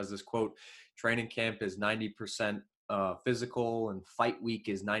Evans has this quote: training camp is 90% physical and fight week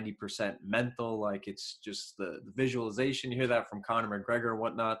is 90% mental. Like it's just the visualization. You hear that from Conor McGregor and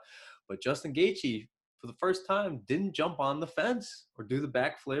whatnot. But Justin Gaethje, for the first time, didn't jump on the fence or do the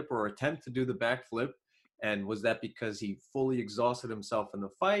backflip or attempt to do the backflip. And was that because he fully exhausted himself in the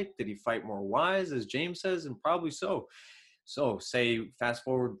fight? Did he fight more wise, as James says? And probably so. So say fast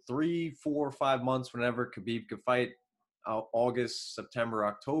forward 3, 4, 5 months, whenever Khabib could fight, August, September,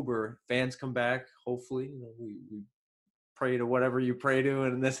 October, fans come back. Hopefully, we pray to whatever you pray to,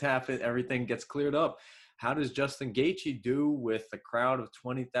 and this happens, everything gets cleared up. How does Justin Gaethje do with a crowd of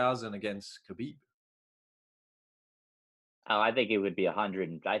 20,000 against Khabib? Oh, I think it would be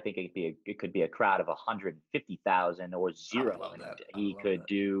 100. I think it could be a crowd of 150,000 or zero. He could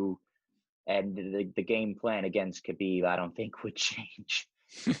do, and the game plan against Khabib, I don't think would change.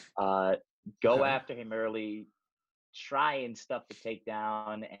 Go after him early, try and stuff the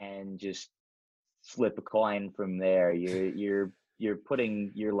takedown, and just flip a coin from there. You're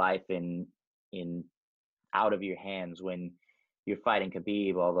putting your life in out of your hands when you're fighting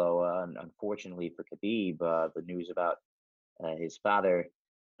Khabib. Although unfortunately for Khabib, the news about his father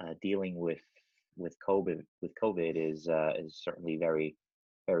dealing with COVID is certainly very,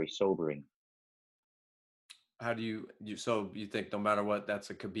 very sobering. How do you think no matter what, that's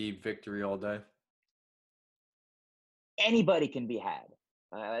a Khabib victory all day? Anybody can be had.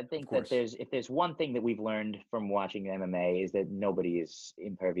 I think that if there's one thing that we've learned from watching MMA is that nobody is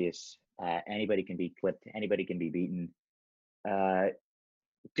impervious. Anybody can be clipped. Anybody can be beaten.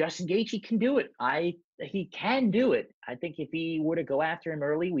 Justin Gaethje can do it. He can do it. I think if he were to go after him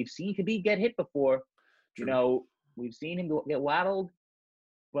early, we've seen Khabib get hit before. True. We've seen him get waddled,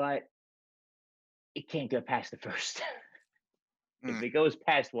 but it can't go past the first. If it goes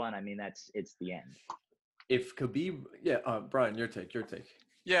past one, I mean, it's the end. If Khabib, Brian, your take.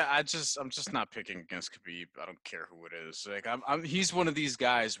 Yeah, I'm just not picking against Khabib. I don't care who it is. Like he's one of these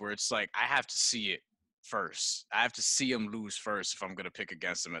guys where it's like I have to see it first. I have to see him lose first if I'm gonna pick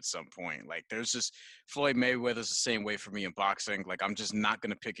against him at some point. Like there's just Floyd Mayweather's the same way for me in boxing. Like I'm just not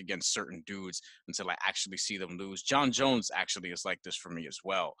gonna pick against certain dudes until I actually see them lose. John Jones actually is like this for me as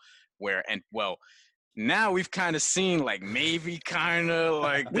well. Now we've kind of seen like maybe kind of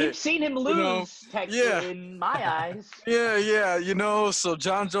like we've seen him lose, in my eyes. Yeah. So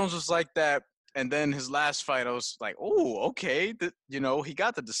John Jones was like that, and then his last fight, I was like, oh, okay, he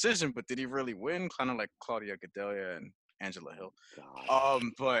got the decision, but did he really win? Kind of like Claudia Gadelha and Angela Hill.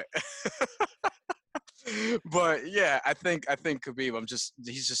 But yeah, I think Khabib,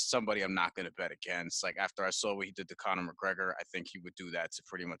 he's just somebody I'm not going to bet against. Like after I saw what he did to Conor McGregor, I think he would do that to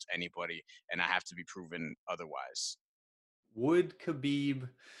pretty much anybody, and I have to be proven otherwise. Would Khabib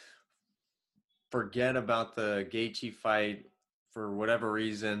forget about the Gaethje fight for whatever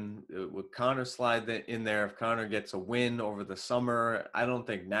reason? Would Conor slide in there if Conor gets a win over the summer? I don't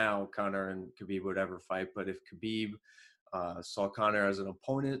think now Conor and Khabib would ever fight, but if Khabib saw Conor as an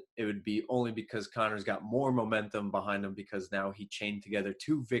opponent, it would be only because Conor's got more momentum behind him because now he chained together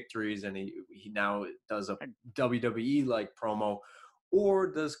 2 victories and he now does a WWE-like promo. Or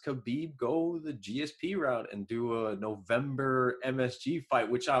does Khabib go the GSP route and do a November MSG fight,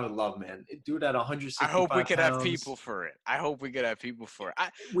 which I would love, man. Do it at 165 I hope we could pounds. Have people for it.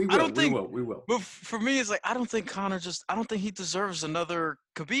 We will. But for me, it's like I don't think Conor I don't think he deserves another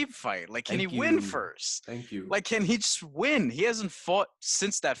Khabib fight. Like, can he win first? Thank you. Like, can he just win? He hasn't fought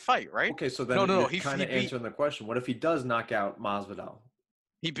since that fight, right? Okay, so then no. He kind of answering the question. What if he does knock out Masvidal?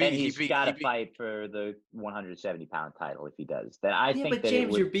 He's got to fight for the 170-pound title if he does. Then I think but that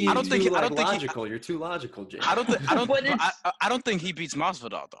James, you're being logical. You're too logical, James. I don't think he beats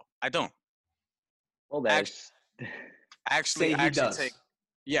Masvidal though. I don't. Well, actually, he does.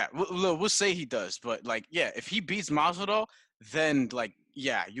 We'll say he does, but like, if he beats Masvidal, then like,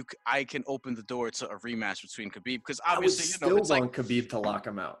 I can open the door to a rematch between Khabib because obviously, I would still want Khabib to lock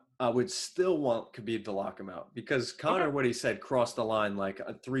him out. I would still want Khabib to lock him out because Conor, what he said, crossed the line like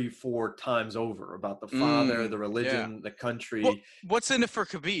 3-4 times over about the father, the religion, the country. Well, what's in it for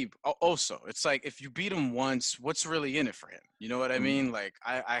Khabib? Also, it's like if you beat him once, what's really in it for him? You know what I mean? Like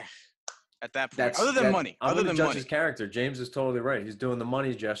I at that point, other than money, his character, James is totally right. He's doing the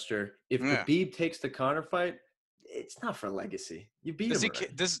money gesture. If Khabib takes the Conor fight, it's not for legacy. You beat him.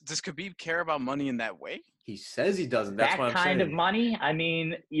 Does Khabib care about money in that way? He says he doesn't. That's what I'm saying. That kind of money? I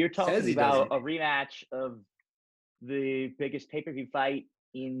mean, you're talking about a rematch of the biggest pay-per-view fight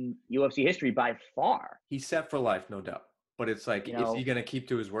in UFC history by far. He's set for life, no doubt. But it's like, is he going to keep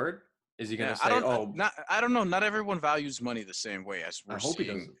to his word? Is he going to I say, I don't know. Not everyone values money the same way I hope he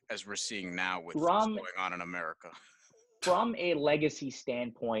doesn't. as we're seeing now with what's going on in America. From a legacy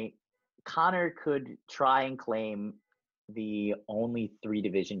standpoint, Conor could try and claim the only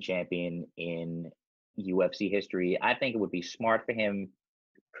 3-division champion in UFC history. I think it would be smart for him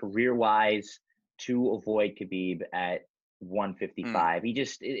career-wise to avoid Khabib at 155. He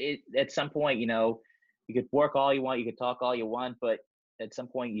just at some point, you know, you could work all you want, you could talk all you want, but at some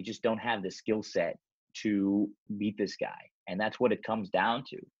point you just don't have the skill set to beat this guy. And that's what it comes down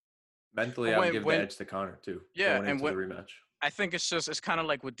to. Mentally, I would give the edge to Conor too. Yeah, going into the rematch. I think it's kind of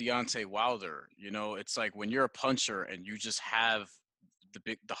like with Deontay Wilder. You know, it's like when you're a puncher and you just have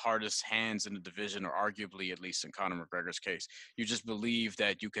the hardest hands in the division, or arguably, at least in Conor McGregor's case, you just believe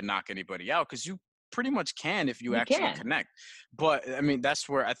that you can knock anybody out because you pretty much can if you actually connect. But I mean, that's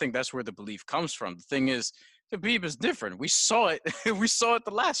where the belief comes from. The thing is, Khabib is different. We saw it. We saw it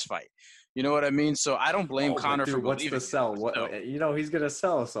the last fight. You know what I mean? So I don't blame Conor for believing. What's the sell? You know, he's gonna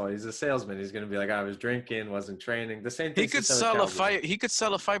sell. So he's a salesman. He's gonna be like, I was drinking, wasn't training. The same thing. He could sell a fight. He could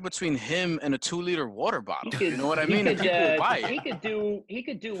sell a fight between him and a 2-liter water bottle. You know what I mean? People will buy it. He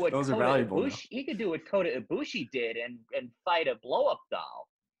could do what Kota Ibushi did and fight a blow-up doll.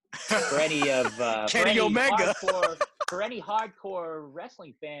 For any of Kenny Omega. For any hardcore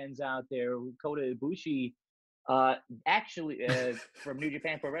wrestling fans out there, Kota Ibushi. Actually, from New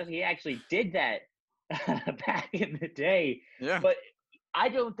Japan Pro Wrestling, he actually did that back in the day. Yeah. But I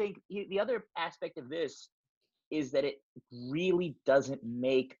don't think the other aspect of this is that it really doesn't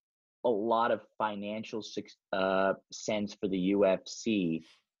make a lot of financial sense for the UFC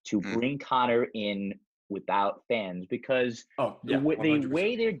to bring Conor in without fans, because the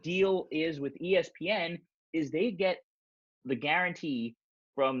way their deal is with ESPN is they get the guarantee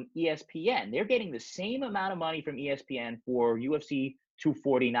from ESPN. They're getting the same amount of money from ESPN for UFC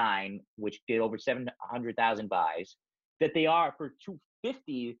 249, which did over 700,000 buys, that they are for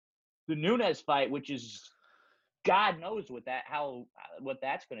 250, the Nunes fight, which is God knows what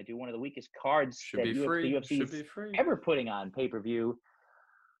that's going to do. One of the weakest cards that UFC is ever putting on pay-per-view.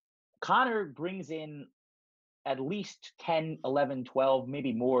 Conor brings in at least 10, 11, 12,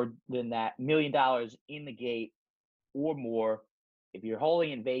 maybe more than that, $1 million in the gate or more. If you're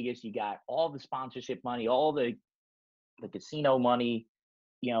holding in Vegas, you got all the sponsorship money, all the casino money.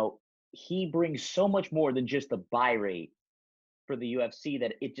 You know, he brings so much more than just the buy rate for the UFC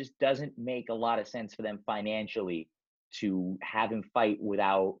that it just doesn't make a lot of sense for them financially to have him fight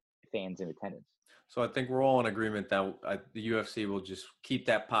without fans in attendance. So I think we're all in agreement that the UFC will just keep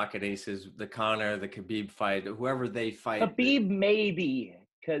that pocket aces, the Conor, the Khabib fight, whoever they fight. Khabib maybe,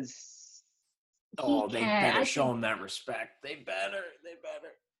 because they better show him that respect. They better.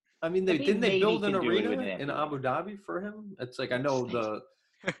 I mean, didn't they build an arena in Abu Dhabi for him? It's like, I know the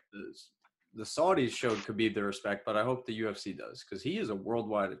Saudis showed Khabib the respect, but I hope the UFC does, because he is a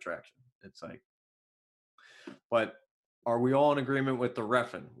worldwide attraction. It's like, but are we all in agreement with the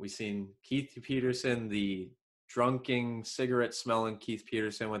reffing? We've seen Keith Peterson, the drunken, cigarette-smelling Keith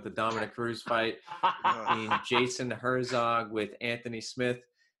Peterson with the Dominic Cruz fight. Jason Herzog with Anthony Smith.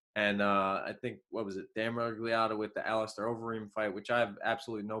 And I think, Dan Miragliotta with the Alistair Overeem fight, which I have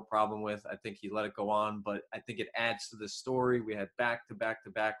absolutely no problem with. I think he let it go on, but I think it adds to the story. We had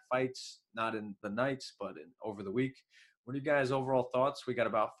back-to-back fights, not in the nights, but over the week. What are you guys' overall thoughts? We got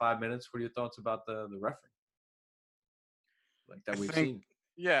about 5 minutes. What are your thoughts about the referee? Like that we've seen.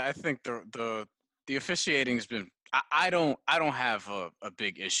 Yeah, I think the officiating has been. I don't have a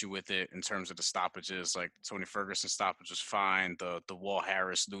big issue with it in terms of the stoppages. Like Tony Ferguson stoppage was fine. The Wall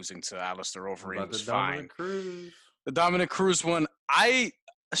Harris losing to Alistair Overeem was fine. The Dominic Cruz one,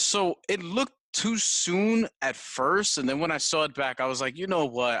 so it looked too soon at first, and then when I saw it back, I was like, you know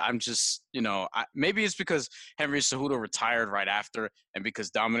what? I'm just, maybe it's because Henry Cejudo retired right after, and because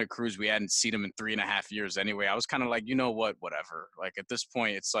Dominic Cruz, we hadn't seen him in 3.5 years anyway. I was kind of like, you know what? Whatever. Like at this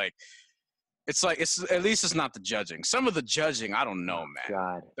point, it's at least it's not the judging. Some of the judging, I don't know, man.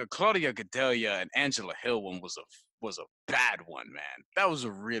 God. The Claudia Gadelha and Angela Hill one was a bad one, man. That was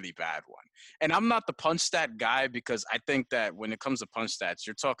a really bad one. And I'm not the punch stat guy, because I think that when it comes to punch stats,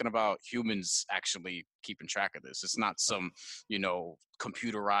 you're talking about humans actually keeping track of this. It's not some,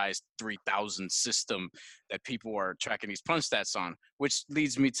 computerized 3,000 system that people are tracking these punch stats on, which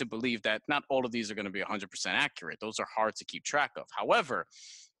leads me to believe that not all of these are going to be 100% accurate. Those are hard to keep track of. However,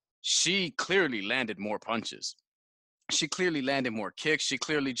 she clearly landed more punches. She clearly landed more kicks. She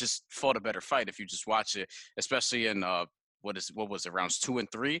clearly just fought a better fight if you just watch it, especially in what was it, rounds 2 and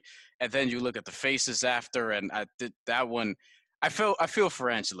 3, and then you look at the faces after, and that one, I feel for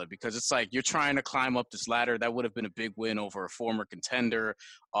Angela because it's like you're trying to climb up this ladder. That would have been a big win over a former contender.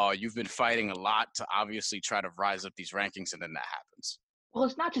 You've been fighting a lot to obviously try to rise up these rankings, and then that happens. Well,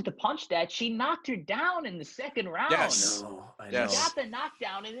 it's not just the punch that she knocked her down in the second round. Yes, I know. She got the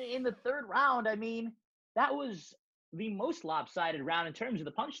knockdown in the third round. I mean, that was the most lopsided round in terms of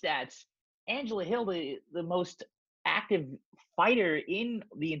the punch stats. Angela Hill, the most active fighter in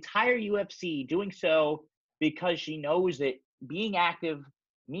the entire UFC, doing so because she knows that being active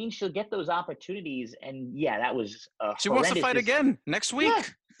means she'll get those opportunities. And yeah, that was she wants to fight again next week. Yeah.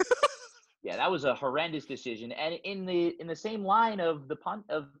 Yeah, that was a horrendous decision. And in the same line of punch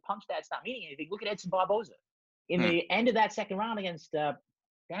stats not meaning anything, look at Edson Barboza. In the end of that second round against Dan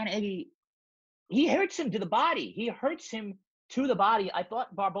Ige, he hurts him to the body. I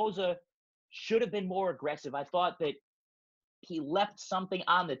thought Barboza should have been more aggressive. I thought that he left something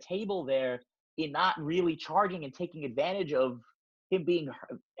on the table there in not really charging and taking advantage of him being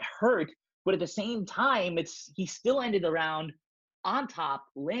hurt. But at the same time, he still ended the round on top,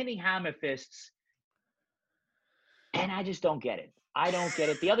 landing hammer fists. And I just don't get it. I don't get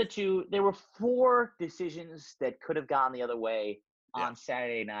it. The other two, there were 4 decisions that could have gone the other way on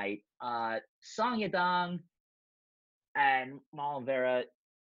Saturday night. Song Yadong and Marlon Vera,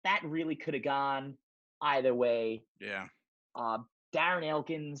 that really could have gone either way. Yeah. Darren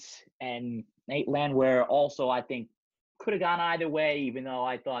Elkins and Nate Landwehr also, I think, could have gone either way, even though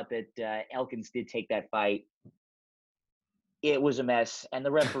I thought that Elkins did take that fight. It was a mess. And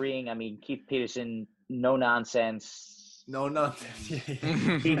the refereeing, I mean, Keith Peterson, no nonsense. No nonsense.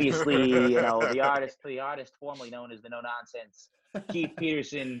 Previously, the artist formerly known as the no nonsense, Keith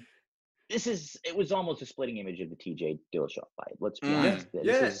Peterson. It was almost a splitting image of the TJ Dillashaw fight. Let's be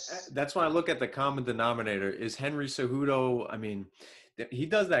honest. That's why I look at the common denominator is Henry Cejudo. I mean, he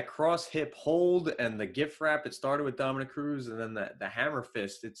does that cross hip hold and the gift wrap. It started with Dominic Cruz and then the hammer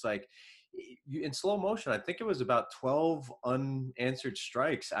fist. It's like in slow motion. I think it was about 12 unanswered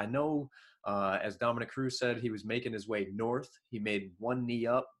strikes. I know, as Dominic Cruz said, he was making his way north. He made one knee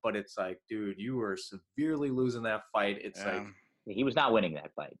up, but it's like, dude, you were severely losing that fight. It's like. He was not winning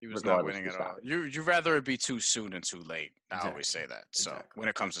that fight. He was not winning at all. You'd rather it be too soon and too late. I always say that. So when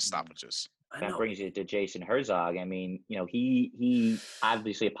it comes to stoppages. That brings you to Jason Herzog. I mean, he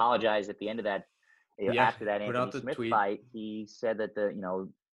obviously apologized at the end of that. After that Anthony Smith fight, he said that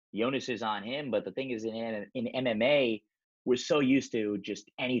the onus is on him. But the thing is, in MMA, we're so used to just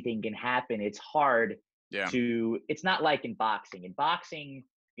anything can happen. It's hard to. It's not like in boxing. In boxing,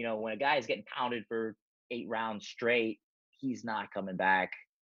 when a guy is getting pounded for 8 rounds straight, he's not coming back.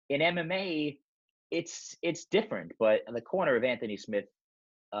 In MMA, it's different. But the corner of Anthony Smith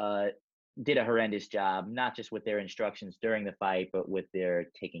did a horrendous job, not just with their instructions during the fight, but with their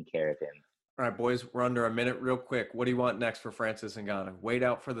taking care of him. All right, boys, we're under a minute. Real quick, what do you want next for Francis Ngannou? Wait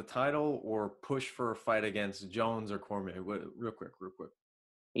out for the title or push for a fight against Jones or Cormier? Real quick.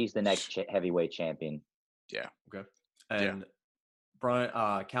 He's the next heavyweight champion. Yeah. Okay. And Brian,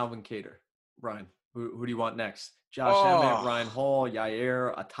 Calvin Kattar. Brian, who do you want next? Josh Emmett, Ryan Hall,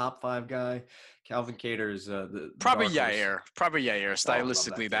 Yair, a top 5 guy. Calvin Kattar is probably Yair.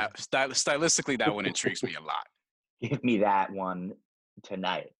 Stylistically, stylistically that one intrigues me a lot. Give me that one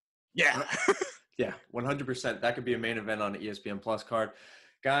tonight. Yeah. Yeah, 100%. That could be a main event on the ESPN Plus card.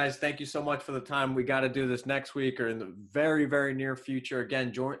 Guys, thank you so much for the time. We got to do this next week or in the very, very near future.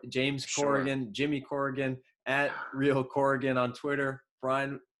 Again, James Corrigan, Jimmy Corrigan, at Real Corrigan on Twitter,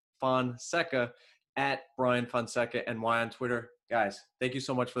 Brian Fonseca at Brian Fonseca NY on Twitter. Guys, thank you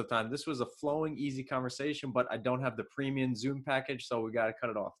so much for the time. This was a flowing, easy conversation, but I don't have the premium Zoom package, so we got to cut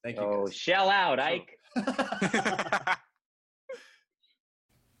it off. Thank you, guys. Oh, shell out, Ike.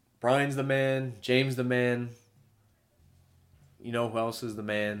 Brian's the man. James the man. You know who else is the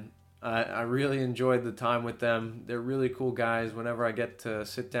man? I really enjoyed the time with them. They're really cool guys. Whenever I get to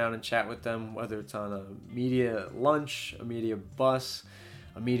sit down and chat with them, whether it's on a media lunch, a media bus,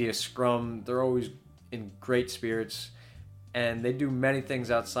 a media scrum, they're always in great spirits. And they do many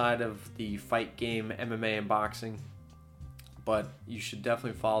things outside of the fight game, MMA and boxing. But you should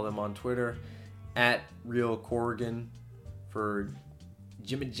definitely follow them on Twitter, at Real Corrigan for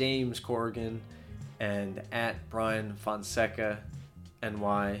Jimmy James Corrigan, and at Brian Fonseca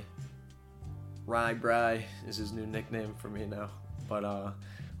NY. Bry is his new nickname for me now. But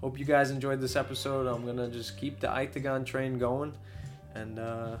hope you guys enjoyed this episode. I'm going to just keep the Octagon train going and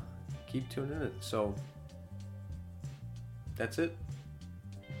keep tuning in. So that's it.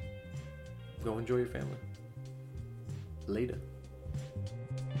 Go enjoy your family. Later.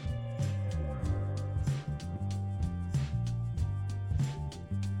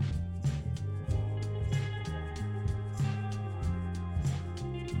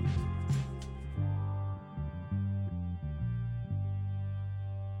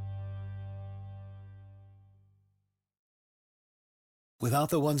 Without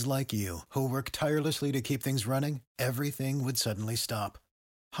the ones like you, who work tirelessly to keep things running, everything would suddenly stop.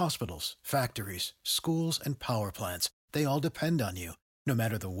 Hospitals, factories, schools, and power plants, they all depend on you. No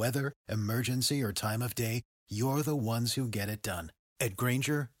matter the weather, emergency, or time of day, you're the ones who get it done. At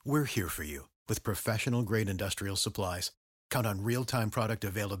Grainger, we're here for you with professional-grade industrial supplies. Count on real-time product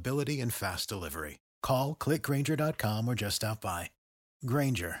availability and fast delivery. Call, click Grainger.com, or just stop by.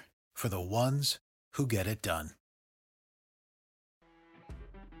 Grainger, for the ones who get it done.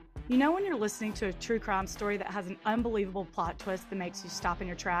 You know when you're listening to a true crime story that has an unbelievable plot twist that makes you stop in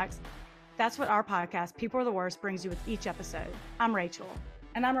your tracks? That's what our podcast, People Are the Worst, brings you with each episode. I'm Rachel.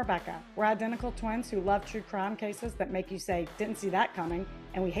 And I'm Rebecca. We're identical twins who love true crime cases that make you say, didn't see that coming,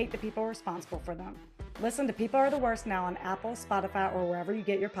 and we hate the people responsible for them. Listen to People Are the Worst now on Apple, Spotify, or wherever you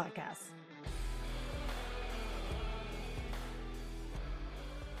get your podcasts.